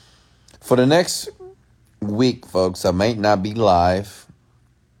 For the next week, folks, I might not be live.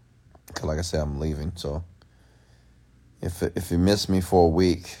 Because like I said, I'm leaving. So if you miss me for a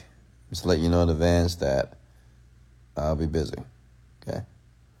week, just let you know in advance that I'll be busy. Okay?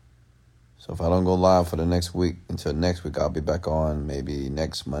 So if I don't go live for the next week, until next week, I'll be back on maybe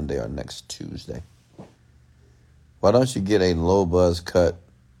next Monday or next Tuesday. Why don't you get a low buzz cut?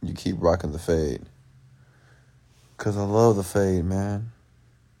 You keep rocking the fade. Because I love the fade, man.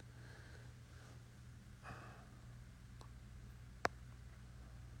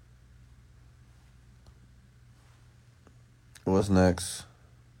 What's next?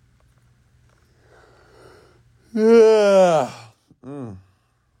 Yeah.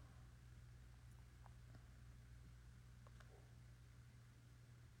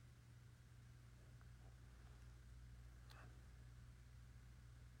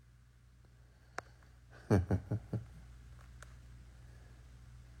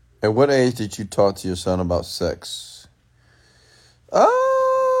 At what age did you talk to your son about sex?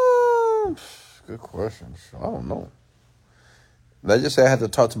 Good question. I don't know. They just say I had to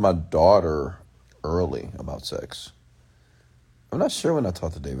talk to my daughter early about sex. I'm not sure when I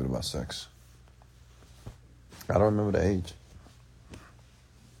talked to David about sex. I don't remember the age.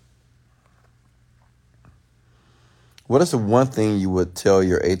 What is the one thing you would tell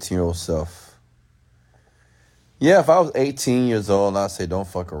your 18-year-old self? Yeah, if I was 18 years old, I'd say don't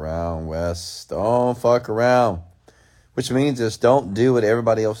fuck around, Wes. Don't fuck around. Which means just don't do what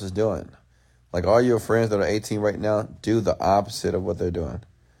everybody else is doing. Like all your friends that are 18 right now, do the opposite of what they're doing.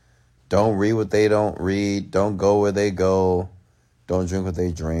 Don't read what they don't read. Don't go where they go. Don't drink what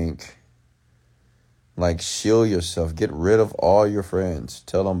they drink. Like, shield yourself. Get rid of all your friends.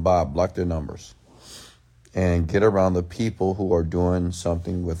 Tell them bye. Block their numbers. And get around the people who are doing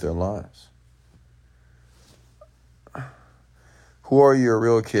something with their lives. Who are your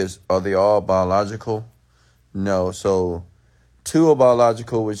real kids? Are they all biological? No. So 2 are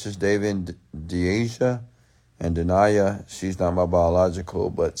biological, which is David and Deasia. And Denaya, she's not my biological,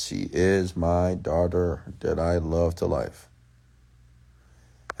 but she is my daughter that I love to life.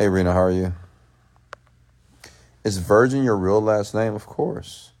 Hey, Rena, how are you? Is Virgin your real last name? Of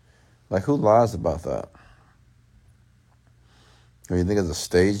course. Like, who lies about that? Or you think it's a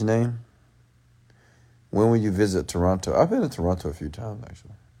stage name? When will you visit Toronto? I've been to Toronto a few times,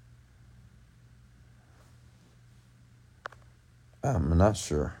 actually. I'm not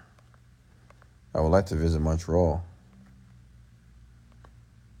sure. I would like to visit Montreal.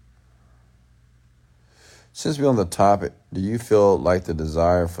 Since we're on the topic, do you feel like the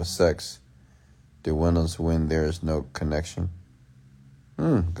desire for sex dwindles when there is no connection?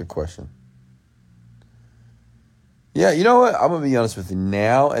 Good question. Yeah, you know what? I'm going to be honest with you.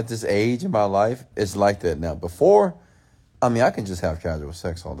 Now, at this age in my life, it's like that now. Before, I mean, I can just have casual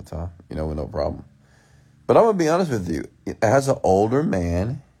sex all the time, with no problem. But I'm going to be honest with you. As an older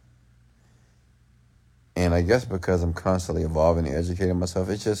man, and I guess because I'm constantly evolving and educating myself,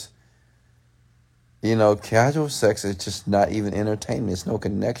 it's just, casual sex is just not even entertainment. It's no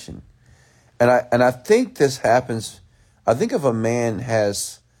connection. And I think this happens. I think if a man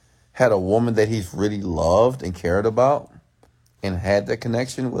has had a woman that he's really loved and cared about and had that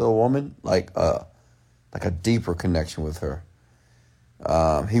connection with a woman, like a deeper connection with her,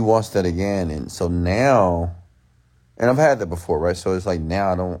 he wants that again. And so now, and I've had that before, right? So it's like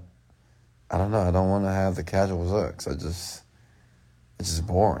now I don't know. I don't want to have the casual sex. It's just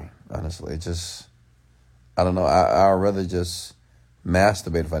boring, honestly. I don't know. I'd rather just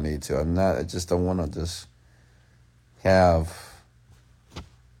masturbate if I need to. I just don't want to just have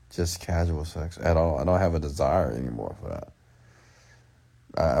just casual sex at all. I don't have a desire anymore for that.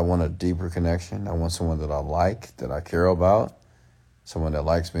 I want a deeper connection. I want someone that I like, that I care about, someone that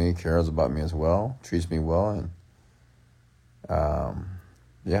likes me, cares about me as well, treats me well, and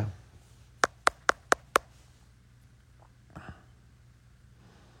yeah.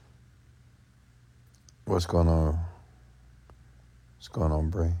 What's going on? What's going on,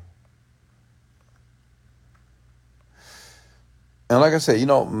 Bray? And like I said,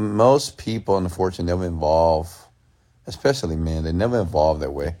 most people, unfortunately, never evolve, especially men, they never evolve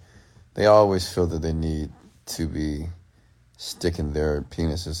that way. They always feel that they need to be sticking their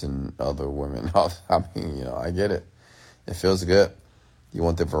penises in other women. I mean, I get it. It feels good. You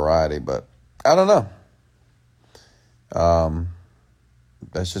want the variety, but I don't know.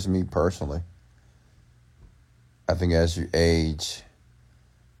 That's just me personally. I think as you age,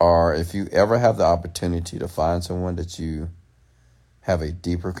 or if you ever have the opportunity to find someone that you have a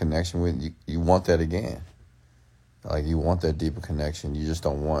deeper connection with, you want that again. Like, you want that deeper connection. You just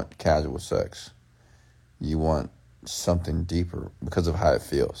don't want casual sex. You want something deeper because of how it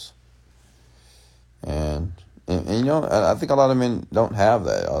feels. And I think a lot of men don't have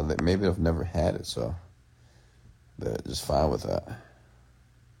that. Or maybe they've never had it, so they're just fine with that.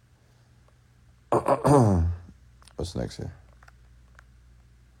 What's next here?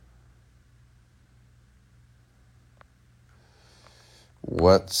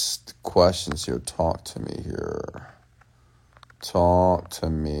 What's the questions here? Talk to me here. Talk to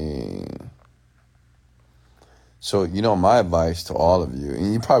me. So, my advice to all of you,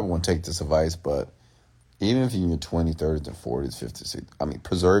 and you probably won't take this advice, but even if you're in your 20s, 30s, and 40s, 50s,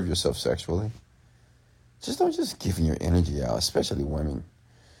 preserve yourself sexually. Just don't giving your energy out, especially women.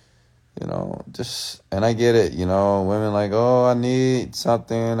 And I get it, women like, oh, I need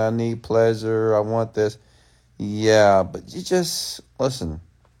something, I need pleasure, I want this. Yeah, but you just, listen.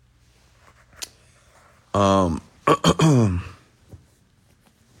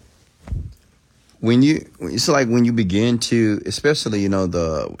 When you begin to, especially,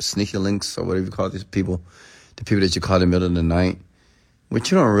 the sneaky links or whatever you call these people, the people that you call in the middle of the night, what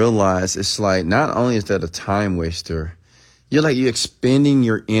you don't realize, it's like, not only is that a time waster, you're expending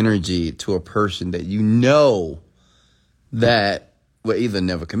your energy to a person that that will either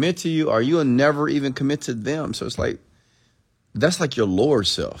never commit to you or you'll never even commit to them. So it's like, that's like your lower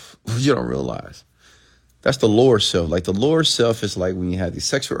self, which you don't realize. That's the lower self. Like, the lower self is like when you have these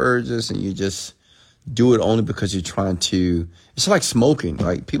sexual urges and you just do it only because you're trying to. It's like smoking.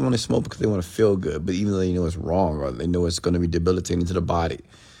 Like, people only smoke because they want to feel good, but even though they know it's wrong or they know it's going to be debilitating to the body.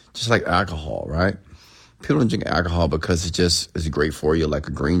 Just like alcohol, right? People don't drink alcohol because it's great for you, like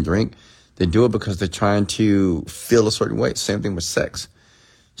a green drink. They do it because they're trying to feel a certain way. Same thing with sex.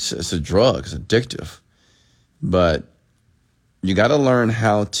 It's a drug. It's addictive. But you got to learn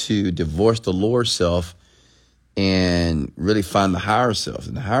how to divorce the lower self and really find the higher self.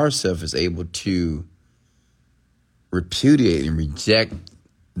 And the higher self is able to repudiate and reject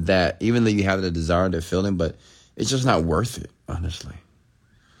that, even though you have the desire, that feeling, but it's just not worth it, honestly.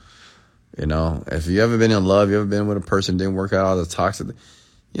 If you ever been in love, you ever been with a person didn't work out, all the toxic,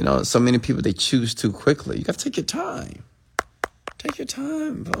 so many people, they choose too quickly. You got to take your time. Take your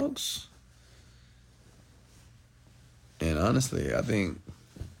time, folks. And honestly, I think,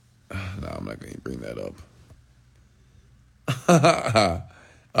 no, I'm not going to bring that up. All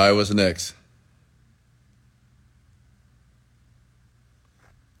right, what's next?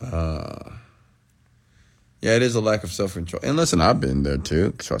 Yeah, it is a lack of self-control. And listen, I've been there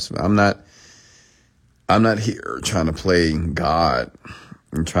too. Trust me. I'm not here trying to play God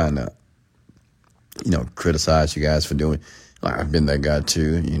and trying to, criticize you guys for doing. Like, I've been that guy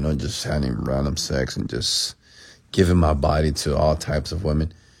too, just having random sex and just giving my body to all types of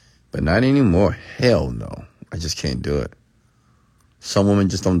women. But not anymore. Hell no. I just can't do it. Some women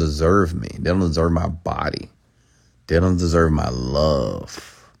just don't deserve me. They don't deserve my body. They don't deserve my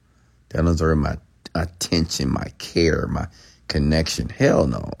love. They don't deserve my attention, my care, my connection. Hell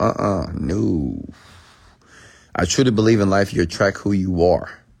no. No. I truly believe in life, you attract who you are.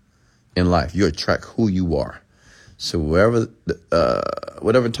 In life, you attract who you are. So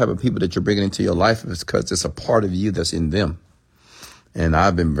whatever type of people that you're bringing into your life is because it's a part of you that's in them. And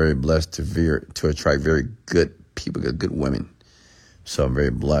I've been very blessed to attract very good people, good women. So I'm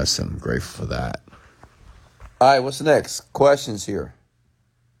very blessed and I'm grateful for that. All right, what's next? Questions here.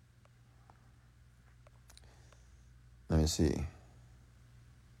 Let me see.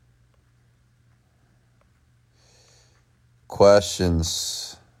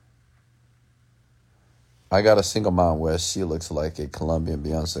 Questions. I got a single mom where she looks like a Colombian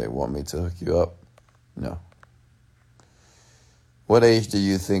Beyonce. Want me to hook you up? No. What age do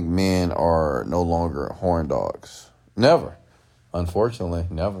you think men are no longer horn dogs? Never. Unfortunately,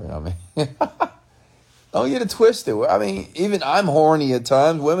 never. I mean, don't get it twisted. I mean, even I'm horny at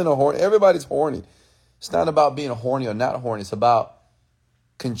times. Women are horny. Everybody's horny. It's not about being horny or not horny. It's about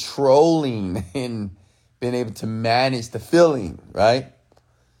controlling and being able to manage the feeling, right?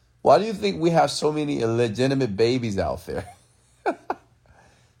 Why do you think we have so many illegitimate babies out there?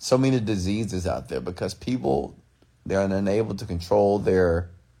 So many diseases out there because people, they're unable to control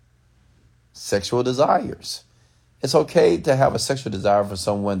their sexual desires. It's okay to have a sexual desire for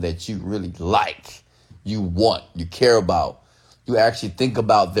someone that you really like, you want, you care about. You actually think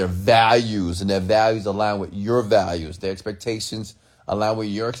about their values and their values align with your values. Their expectations align with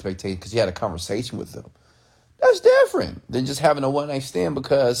your expectations because you had a conversation with them. That's different than just having a one-night stand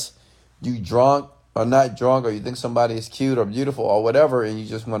because you drunk or not drunk or you think somebody is cute or beautiful or whatever and you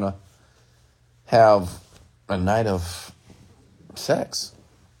just want to have a night of sex.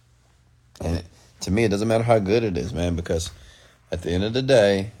 And to me, it doesn't matter how good it is, man, because at the end of the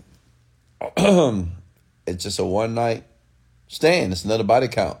day, it's just a one-night stand. It's another body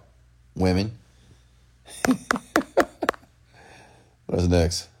count, women. What's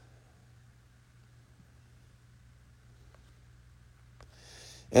next?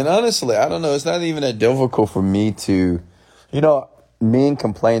 And honestly, I don't know. It's not even that difficult for me to, men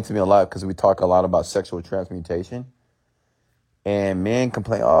complain to me a lot because we talk a lot about sexual transmutation. And men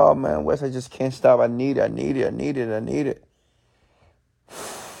complain, oh, man, Wes, I just can't stop. I need it.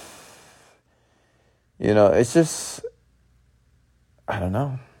 It's just, I don't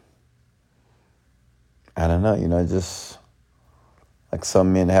know. Just like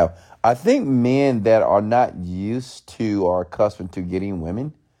some men have. I think men that are not used to or accustomed to getting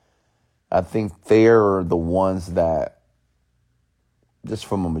women, I think they're the ones that, just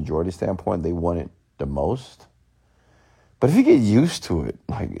from a majority standpoint, they want it the most. But if you get used to it,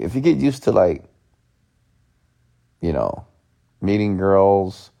 meeting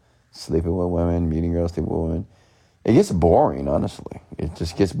girls, sleeping with women, meeting girls, sleeping with women, it gets boring, honestly. It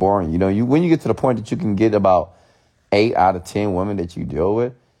just gets boring. When you get to the point that you can get about 8 out of 10 women that you deal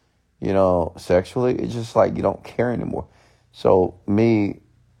with, sexually, it's just like you don't care anymore. So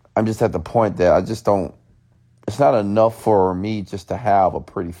I'm just at the point that I just don't, it's not enough for me just to have a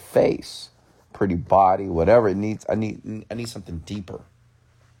pretty face, pretty body, whatever it needs. I need something deeper.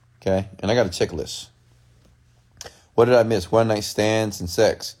 Okay? And I got a checklist. What did I miss? One night stands and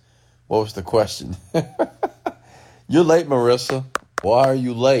sex. What was the question? You're late, Marissa. Why are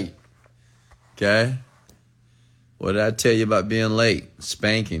you late? Okay? What did I tell you about being late?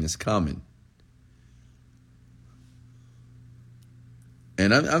 Spanking is coming.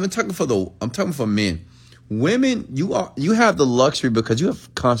 And I'm talking for men. Women, you have the luxury because you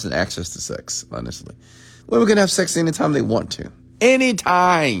have constant access to sex, honestly. Women can have sex anytime they want to.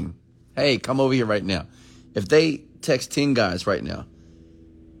 Anytime. Hey, come over here right now. If they text 10 guys right now,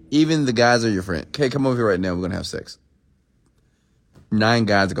 even the guys are your friend. Okay, come over here right now. We're going to have sex. 9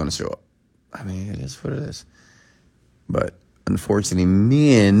 guys are going to show up. I mean, it is what it is. But unfortunately,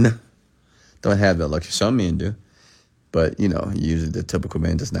 men don't have that luxury. Some men do. But, usually the typical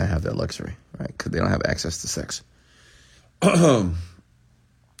man does not have that luxury, right? Because they don't have access to sex.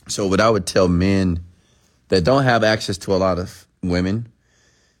 So what I would tell men that don't have access to a lot of women,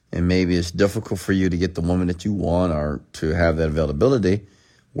 and maybe it's difficult for you to get the woman that you want or to have that availability,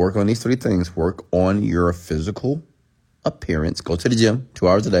 work on these 3 things. Work on your physical appearance. Go to the gym 2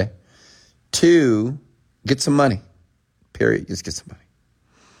 hours a day. 2, get some money. Period. Just get some money.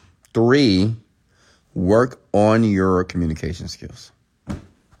 3, work on your communication skills.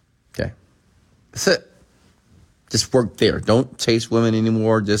 Okay. That's it. Just work there. Don't chase women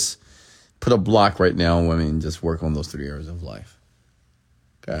anymore. Just put a block right now on women and just work on those 3 areas of life.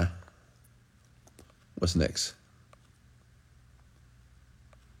 Okay. What's next?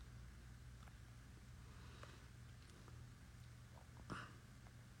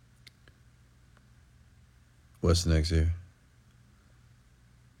 What's next here?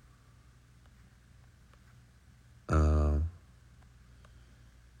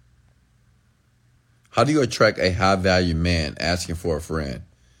 How do you attract a high-value man asking for a friend?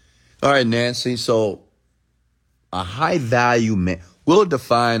 All right, Nancy. So a high-value man, we'll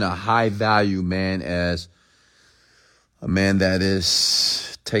define a high-value man as a man that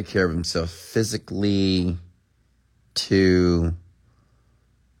is take care of himself physically, 2,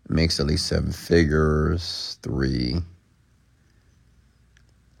 makes at least 7 figures, 3,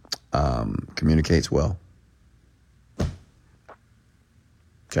 communicates well.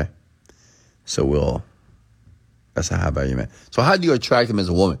 Okay. So that's a high value man. So how do you attract him as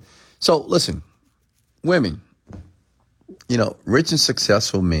a woman? So listen, women, rich and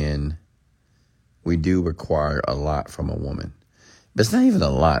successful men, we do require a lot from a woman. But it's not even a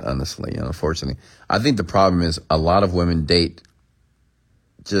lot, honestly, unfortunately. I think the problem is a lot of women date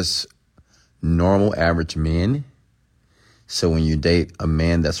just normal, average men. So when you date a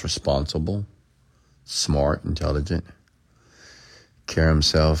man that's responsible, smart, intelligent, carry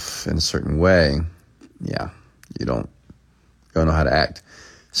himself in a certain way, you don't know how to act.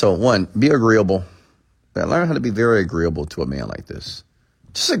 So 1, be agreeable. Learn how to be very agreeable to a man like this.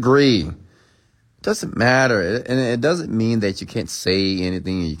 Just agree. It doesn't matter. And it doesn't mean that you can't say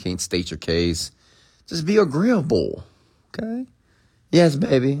anything and you can't state your case. Just be agreeable. Okay? Yes,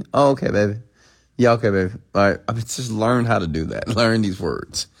 baby. Oh, okay, baby. Yeah, okay, baby. All right. Just learn how to do that. Learn these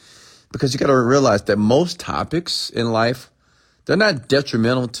words. Because you got to realize that most topics in life, they're not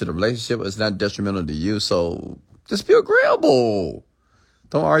detrimental to the relationship. It's not detrimental to you. So just be agreeable.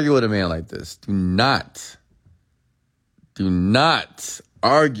 Don't argue with a man like this. Do not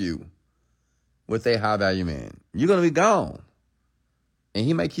argue with a high-value man. You're going to be gone. And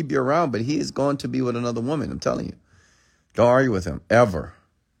he might keep you around, but he is going to be with another woman. I'm telling you. Don't argue with him, ever.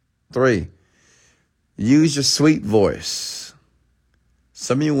 3, use your sweet voice.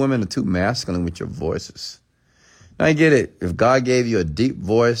 Some of you women are too masculine with your voices. Now, I get it. If God gave you a deep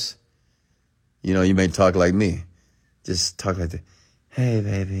voice, you may talk like me. Just talk like that. Hey,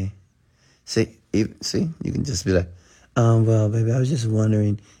 baby. See, you can just be like, well, baby, I was just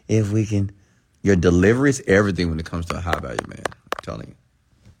wondering if we can. Your delivery is everything when it comes to a high-value man. I'm telling you.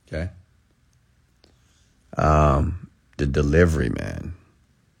 Okay? The delivery, man.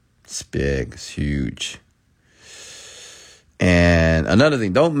 It's big. It's huge. And another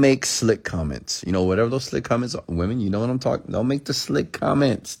thing, don't make slick comments. Whatever those slick comments are, women, you know what I'm talking. Don't make the slick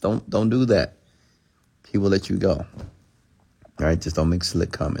comments. Don't do that. He will let you go. All right, just don't make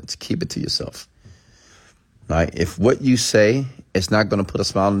slick comments. Keep it to yourself. All right, if what you say is not going to put a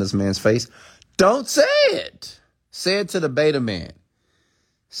smile on this man's face, don't say it. Say it to the beta man.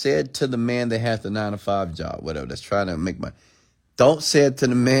 Say it to the man that has the 9-to-5 job, whatever, that's trying to make money. Don't say it to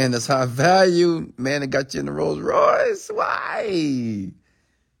the man that's high value, man that got you in the Rolls Royce. Why?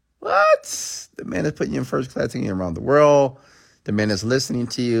 What? The man that's putting you in first class, taking you around the world. The man that's listening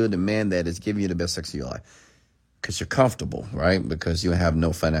to you. The man that is giving you the best sex of your life. Because you're comfortable, right? Because you have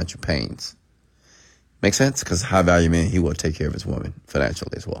no financial pains. Make sense? Because high value man, he will take care of his woman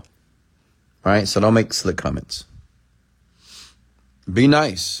financially as well. All right? So don't make slick comments. Be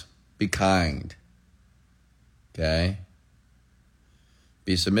nice. Be kind. Okay?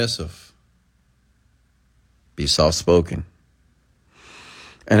 Be submissive. Be soft-spoken.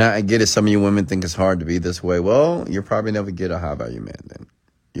 And I get it. Some of you women think it's hard to be this way. Well, you'll probably never get a high-value man then.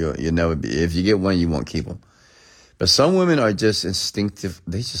 You'll never be. If you get one, you won't keep them. But some women are just instinctive.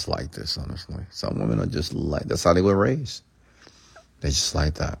 They just like this, honestly. Some women are just like, that's how they were raised. They just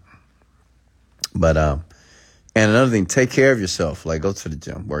like that. But, and another thing, take care of yourself. Like, go to the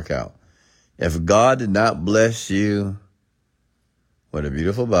gym, work out. If God did not bless you with a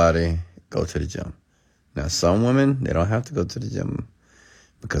beautiful body, go to the gym. Now, some women, they don't have to go to the gym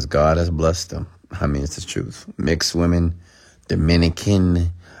because God has blessed them. I mean, it's the truth. Mixed women,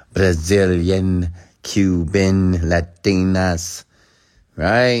 Dominican, Brazilian, Cuban, Latinas,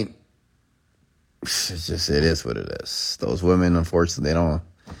 right? It's just, it is what it is. Those women, unfortunately, they don't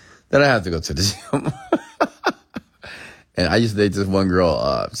have to go to the gym. And I used to date this one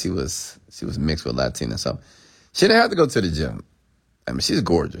girl, she was mixed with Latina. So She didn't have to go to the gym. I mean, she's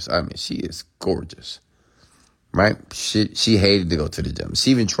gorgeous. I mean, she is gorgeous. Right? She hated to go to the gym.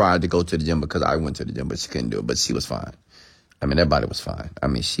 She even tried to go to the gym because I went to the gym, but she couldn't do it. But she was fine. I mean, that body was fine. I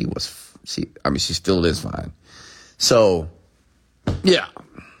mean, she still is fine. So, yeah,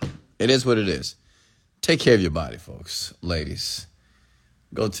 it is what it is. Take care of your body, folks. Ladies,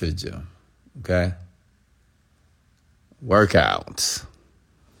 go to the gym, okay? Work out.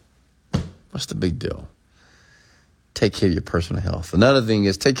 What's the big deal? Take care of your personal health. Another thing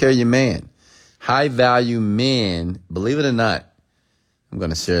is take care of your man. High-value men, believe it or not, I'm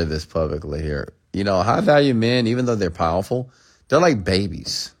going to share this publicly here. You know, high-value men, even though they're powerful, they're like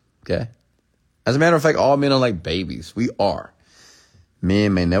babies, okay? As a matter of fact, all men are like babies. We are.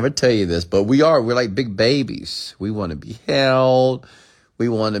 Men may never tell you this, but we are. We're like big babies. We want to be held. We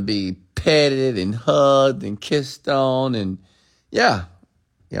want to be petted and hugged and kissed on. And yeah,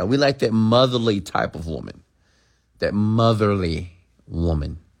 we like that motherly type of woman. That motherly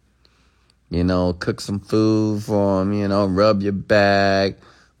woman. You know, cook some food for them, you know, rub your back,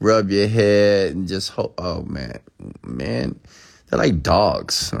 rub your head, and just hope. Oh, man, they're like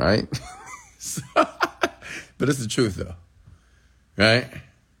dogs, right? But it's the truth, though, right?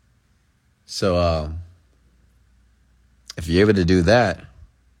 So if you're able to do that,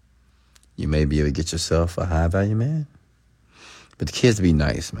 you may be able to get yourself a high-value man. But the key is to be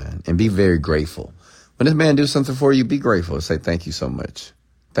nice, man, and be very grateful. When this man do something for you, be grateful. Say, thank you so much.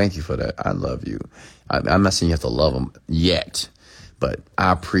 Thank you for that. I love you. I'm not saying you have to love him yet, but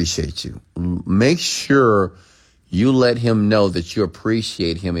I appreciate you. Make sure you let him know that you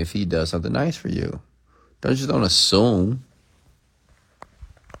appreciate him if he does something nice for you. Don't assume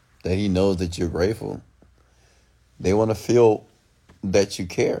that he knows that you're grateful. They want to feel that you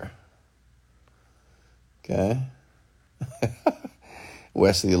care. Okay?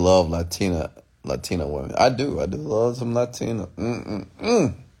 Wesley love Latina women. I do love some Latina.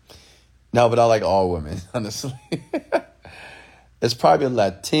 No, but I like all women, honestly. It's probably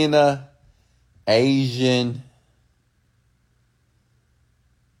Latina, Asian,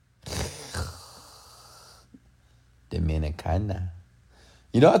 Dominicana.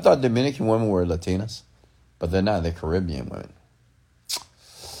 You know, I thought Dominican women were Latinas, but they're not. They're Caribbean women.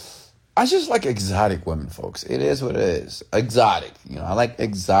 I just like exotic women, folks. It is what it is. Exotic. You know, I like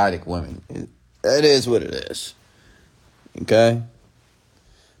exotic women. It is what it is. Okay?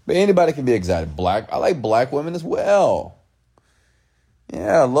 But anybody can be exotic. Black. I like black women as well.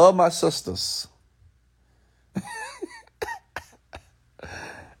 Yeah, I love my sisters.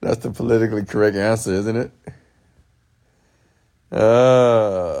 That's the politically correct answer, isn't it?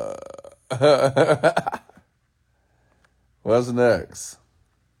 What's next?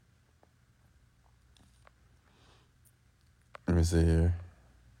 Let me see here.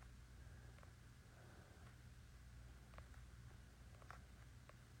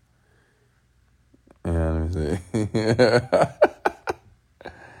 Yeah, let me see.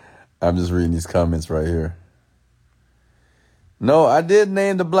 I'm just reading these comments right here. No, I did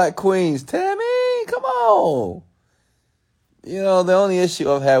name the Black Queens. Tammy, come on. You know, the only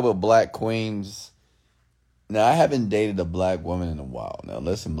issue I've had with Black Queens, now I haven't dated a black woman in a while. Now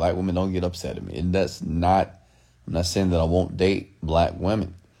listen, black women, don't get upset at me. And I'm not saying that I won't date black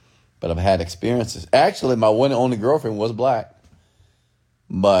women, but I've had experiences. Actually, my one and only girlfriend was black.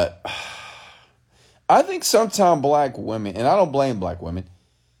 But I think sometimes black women, and I don't blame black women,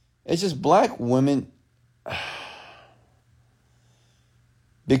 it's just black women,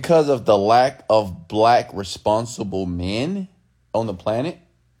 because of the lack of black responsible men on the planet,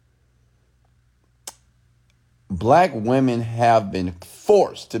 black women have been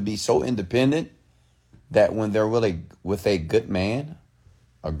forced to be so independent that when they're really with a good man,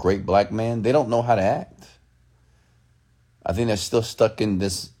 a great black man, they don't know how to act. I think they're still stuck in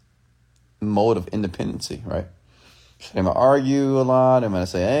this mode of independency, right? They're going to argue a lot. They're going to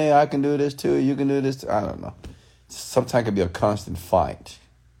say, hey, I can do this too. You can do this too. I don't know. Sometimes it can be a constant fight.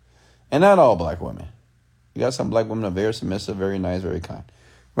 And not all black women. You got some black women that are very submissive, very nice, very kind.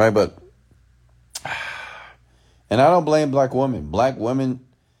 Right? But, and I don't blame black women. Black women,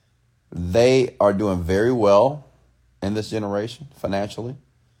 they are doing very well in this generation financially.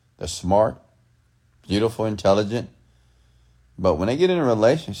 They're smart, beautiful, intelligent. But when they get in a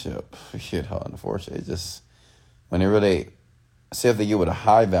relationship, unfortunately, it's just, when they really, say if they get with a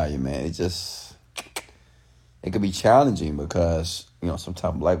high value man, it could be challenging because, you know,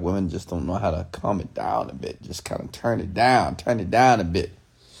 sometimes black women just don't know how to calm it down a bit. Just kind of turn it down a bit.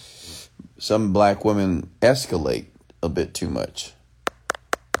 Some black women escalate a bit too much.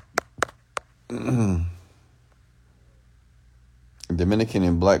 Dominican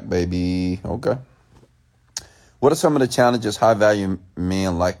and black baby. Okay. What are some of the challenges high-value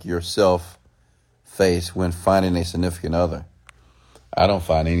men like yourself face when finding a significant other? I don't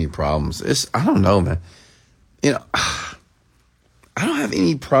find any problems. I don't know, man. You know, I don't have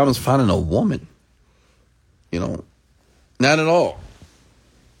any problems finding a woman. You know, not at all.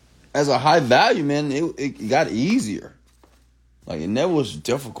 As a high value man, it got easier. Like, it never was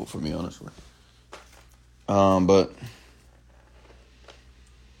difficult for me, honestly. But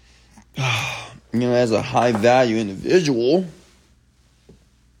you know, as a high value individual,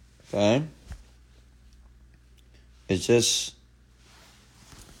 okay, it's just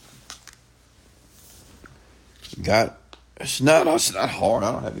it's not hard.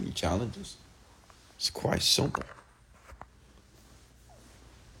 I don't have any challenges. It's quite simple.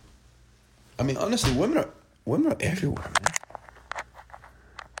 I mean, honestly, women are everywhere, man.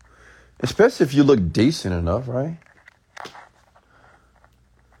 Especially if you look decent enough, right?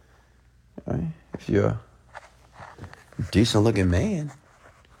 Right? If you're a decent looking man,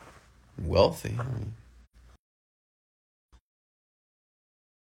 wealthy, I mean.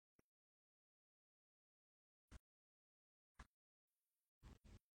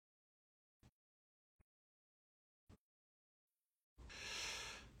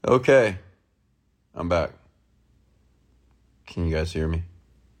 Okay, I'm back. Can you guys hear me?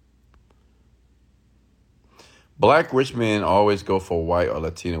 Black rich men always go for white or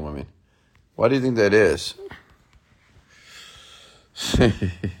Latina women. Why do you think that is?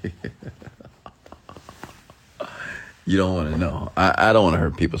 You don't want to know. I don't want to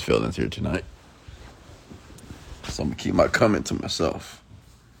hurt people's feelings here tonight. So I'm going to keep my comment to myself.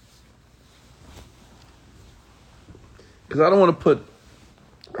 Because I don't want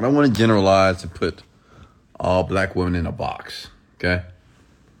to generalize and put all black women in a box. Okay?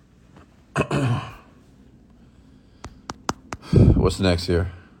 What's next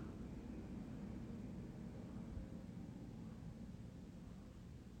here?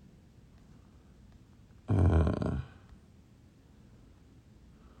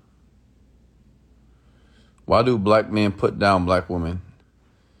 Why do black men put down black women?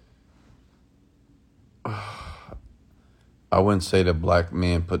 I wouldn't say that black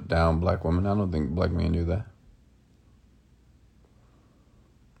men put down black women. I don't think black men do that.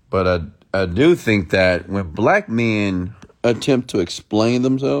 But I do think that when black men attempt to explain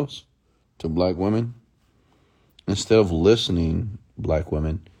themselves to black women, instead of listening, black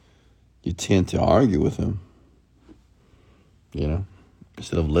women, you tend to argue with them. You know,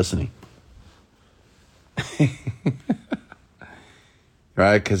 instead of listening.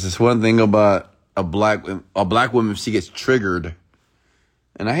 Right? Because it's one thing about a black woman, if she gets triggered,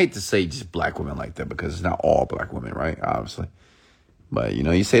 and I hate to say just black women like that because it's not all black women, right? Obviously. But, you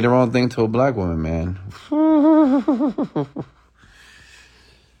know, you say the wrong thing to a black woman, man.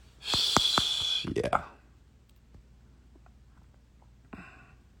 Yeah.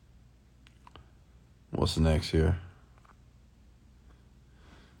 What's next here?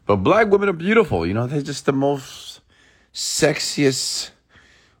 But black women are beautiful. You know, they're just the most sexiest,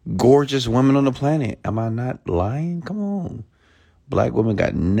 gorgeous women on the planet. Am I not lying? Come on. Black women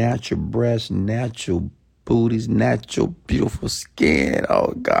got natural breasts, natural booties, natural beautiful skin.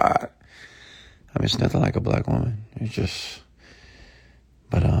 Oh, God. I mean, it's nothing like a black woman. It's just,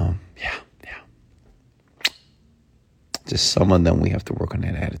 but, yeah. Just some of them, we have to work on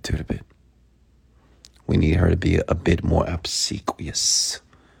that attitude a bit. We need her to be a bit more obsequious,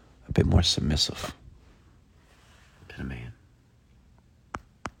 a bit more submissive than a man.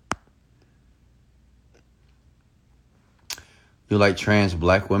 You like trans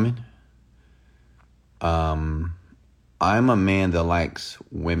black women? I'm a man that likes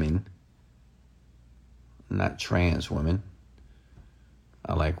women, not trans women.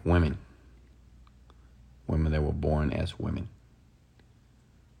 I like women. Women that were born as women.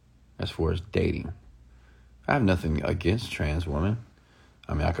 As far as dating, I have nothing against trans women.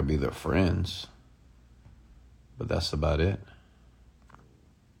 I mean, I could be their friends, but that's about it.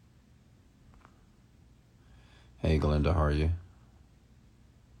 Hey, Glenda, how are you?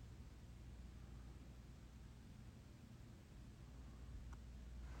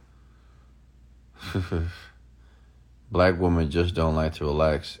 Black women just don't like to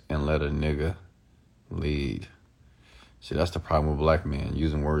relax and let a nigga lead. See, that's the problem with black men,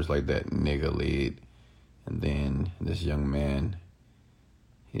 using words like that, nigga lead. And then this young man,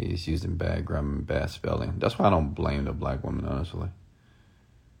 he's using bad grammar and bad spelling. That's why I don't blame the black woman, honestly.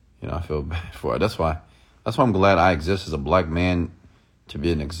 You know, I feel bad for her. That's why I'm glad I exist as a black man, to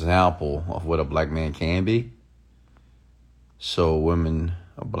be an example of what a black man can be. So women,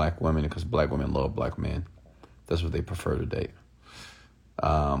 or black women, because black women love black men. That's what they prefer to date.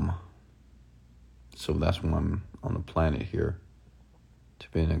 So that's one on the planet here to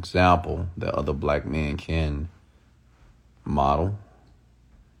be an example that other black men can model.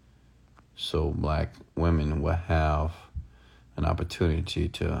 So black women will have an opportunity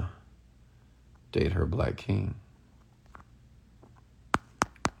to date her black king.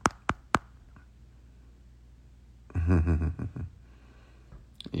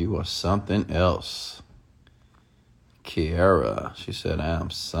 You are something else. Kiara, she said, I am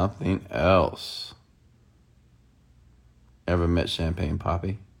something else. Ever met Champagne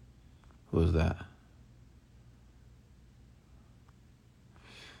Poppy? Who is that?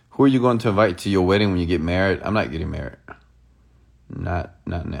 Who are you going to invite to your wedding when you get married? I'm not getting married. Not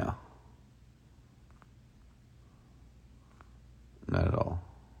now. Not at all.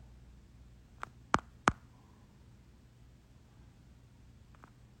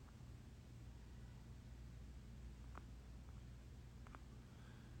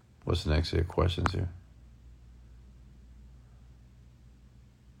 What's the next set of questions here?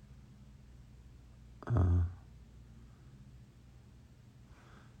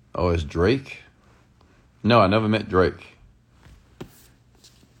 Oh, it's Drake? No, I never met Drake.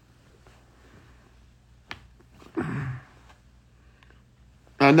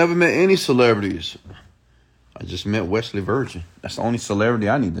 I never met any celebrities. I just met Wesley Virgin. That's the only celebrity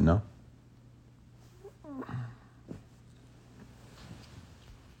I need to know.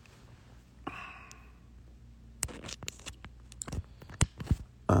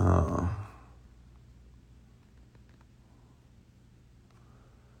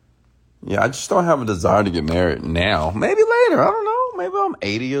 Yeah, I just don't have a desire to get married now. Maybe later. I don't know. Maybe I'm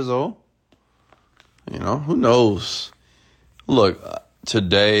 80 years old. You know, who knows? Look,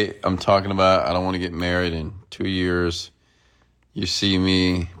 today I'm talking about I don't want to get married in 2 years. You see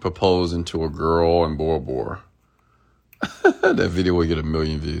me proposing to a girl in Bora Bora. That video will get 1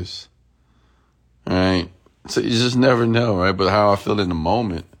 million views. All right? So you just never know, right? But how I feel in the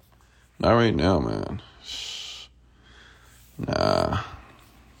moment, not right now, man. Nah.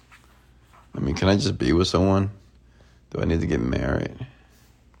 I mean, can I just be with someone? Do I need to get married?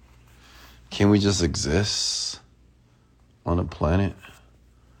 Can we just exist on a planet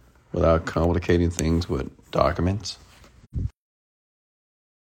without complicating things with documents?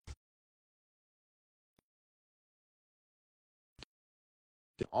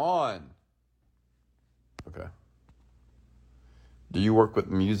 On. Okay. Do you work with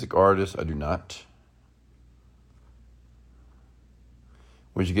music artists? I do not.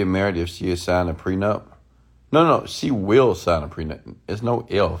 Would you get married if she had signed a prenup? No, she will sign a prenup. It's no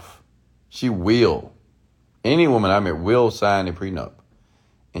if. She will. Any woman I met will sign a prenup.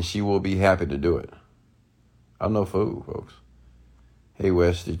 And she will be happy to do it. I'm no fool, folks. Hey,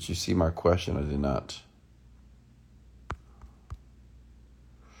 Wes, did you see my question? I did not.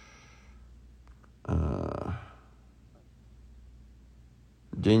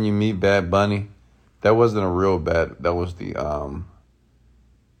 Didn't you meet Bad Bunny? That wasn't a real bad. That was the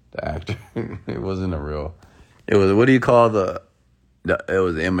actor. It wasn't a real. It was, what do you call it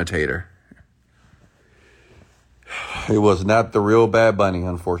was the imitator. It was not the real Bad Bunny,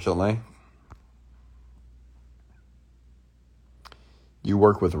 unfortunately. You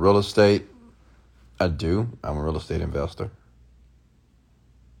work with real estate? I do. I'm a real estate investor.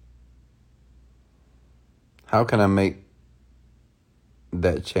 How can I make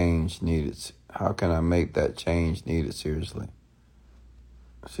that change needed? How can I make that change needed seriously?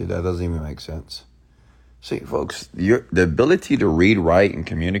 See, that doesn't even make sense. See, folks, the ability to read, write, and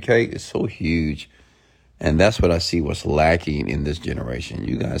communicate is so huge. And that's what I see what's lacking in this generation.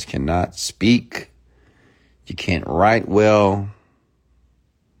 You guys cannot speak. You can't write well.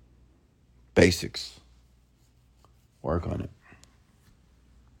 Basics. Work on it.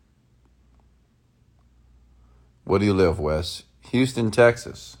 Where do you live, Wes? Houston,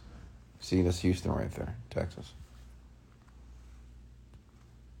 Texas. See, that's Houston right there, Texas.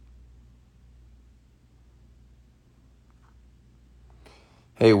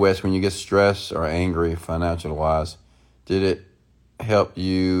 Hey, Wes, when you get stressed or angry, financial-wise, did it help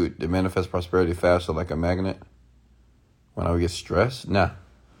you to manifest prosperity faster like a magnet? When I would get stressed? Nah.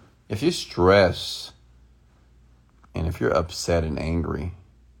 If you stress and if you're upset and angry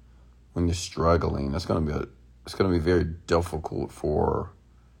when you're struggling, it's going to be very difficult for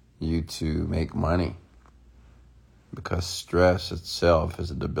you to make money because stress itself is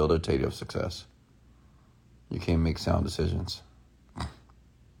a debilitator of success. You can't make sound decisions.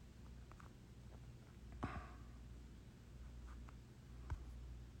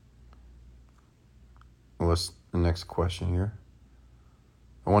 What's the next question here?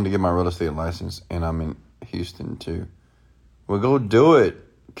 I wanted to get my real estate license, and I'm in Houston, too. Well, go do it.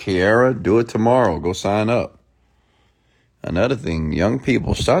 Kiara, do it tomorrow. Go sign up. Another thing, young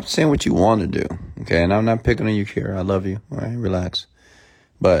people, stop saying what you want to do. Okay, and I'm not picking on you, Kiara. I love you. All right, relax.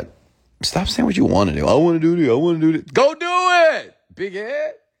 But stop saying what you want to do. I want to do this. I want to do this. Go do it, big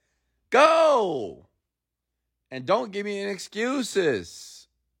head. Go. And don't give me any excuses.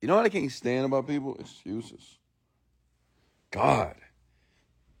 You know what I can't stand about people? Excuses. God.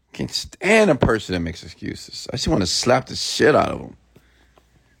 Can't stand a person that makes excuses. I just want to slap the shit out of them.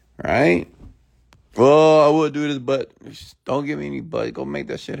 Right? Well, I would do this, but don't give me any but. Go make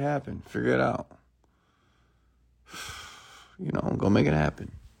that shit happen. Figure it out. Go make it happen.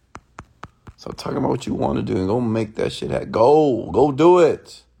 So talking about what you want to do and go make that shit happen. Go do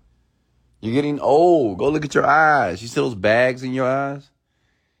it. You're getting old. Go look at your eyes. You see those bags in your eyes?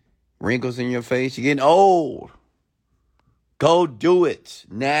 Wrinkles in your face? You're getting old. Go do it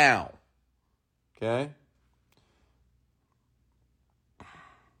now. Okay?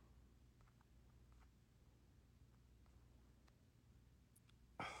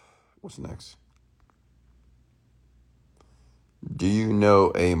 What's next? Do you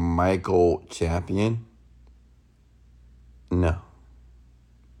know a Michael champion? No.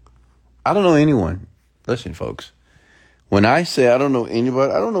 I don't know anyone. Listen, folks. When I say I don't know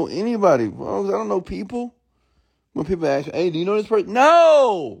anybody, I don't know anybody. Well, I don't know people. When people ask me, hey, do you know this person?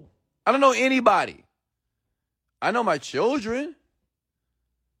 No. I don't know anybody. I know my children.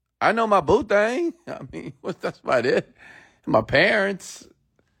 I know my boo thing. I mean, that's about it. My parents.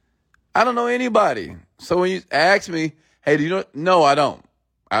 I don't know anybody. So when you ask me, hey, do you know? No, I don't.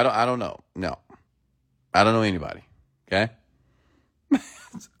 I don't know. No. I don't know anybody. Okay?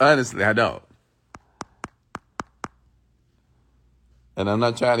 Honestly, I don't. And I'm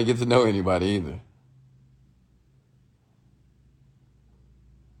not trying to get to know anybody either.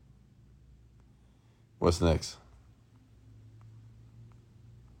 What's next?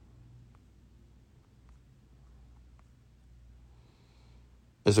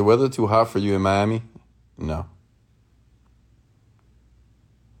 Is the weather too hot for you in Miami? No.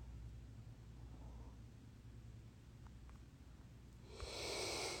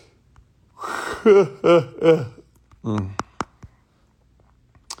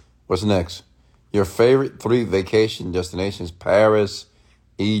 What's next? Your favorite 3 vacation destinations: Paris,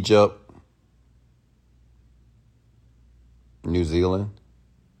 Egypt, New Zealand.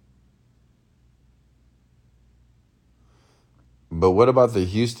 But what about the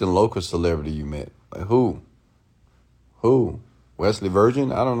Houston local celebrity you met? Like who? Who? Wesley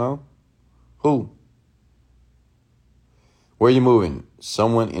Virgin? I don't know. Who? Where are you moving?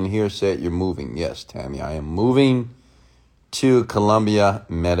 Someone in here said you're moving. Yes, Tammy, I am moving to Colombia,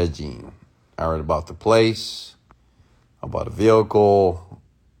 Medellin. I already bought the place. I bought a vehicle.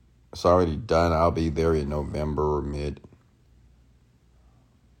 It's already done. I'll be there in November or mid.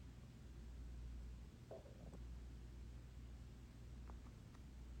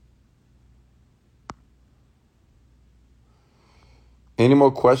 Any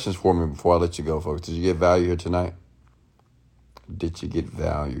more questions for me before I let you go, folks? Did you get value here tonight? Did you get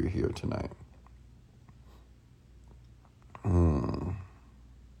value here tonight?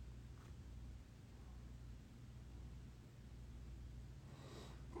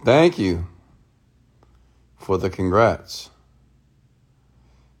 Thank you for the congrats.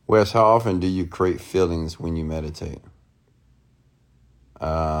 Wes, how often do you create feelings when you meditate?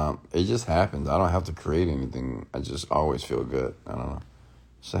 It just happens. I don't have to create anything. I just always feel good. I don't know.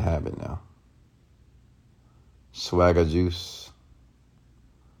 It's a habit now. Swagger Juice.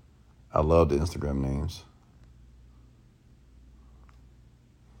 I love the Instagram names.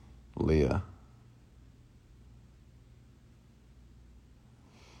 Leah.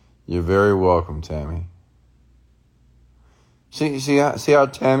 You're very welcome, Tammy. See how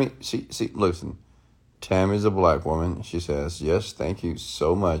Tammy, listen. Tammy's a black woman. She says, yes, thank you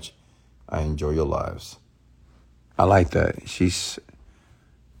so much. I enjoy your lives. I like that. She's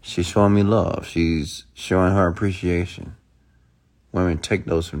showing me love. She's showing her appreciation. Women, take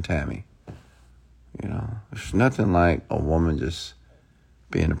those from Tammy. There's nothing like a woman just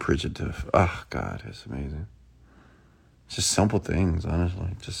being appreciative. Oh, God, it's amazing. Just simple things,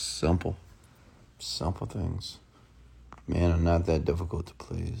 honestly. Just simple things. Men are not that difficult to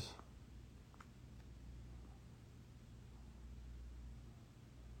please.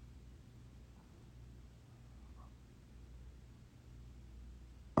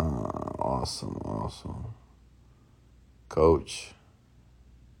 Awesome. Coach.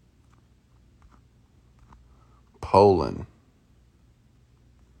 Poland.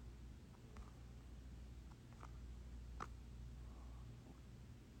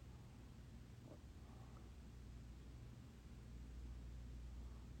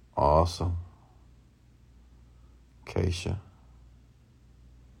 Awesome. Keisha.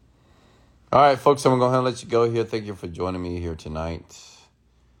 All right, folks, I'm going to go ahead and let you go here. Thank you for joining me here tonight.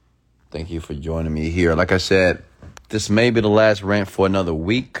 Thank you for joining me here. Like I said, this may be the last rant for another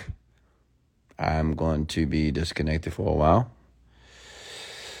week. I'm going to be disconnected for a while.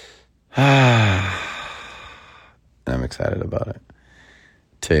 And I'm excited about it.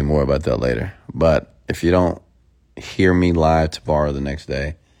 Tell you more about that later. But if you don't hear me live tomorrow or the next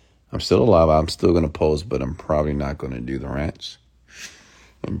day, I'm still alive. I'm still going to post, but I'm probably not going to do the rants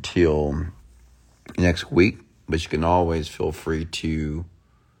until next week. But you can always feel free to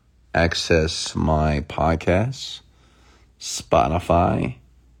access my podcast, Spotify.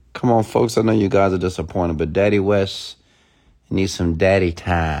 Come on, folks. I know you guys are disappointed, but Daddy West needs some daddy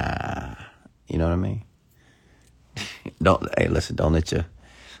time. You know what I mean? Don't let you.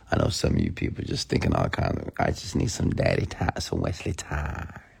 I know some of you people just thinking all kinds of, I just need some daddy time, some Wesley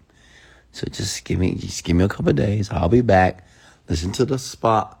time. So just give me a couple of days. I'll be back. Listen to the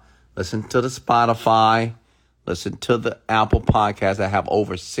Spotify, listen to the Apple Podcast. I have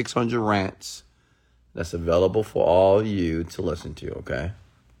over 600 rants that's available for all you to listen to, okay?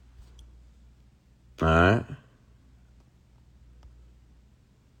 All right?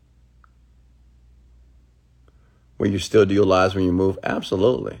 Will you still do your lives when you move?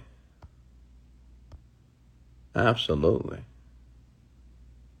 Absolutely. Absolutely.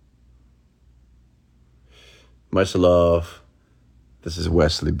 Much love. This is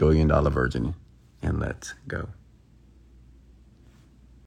Wesley, $1 Billion Virgin, and let's go.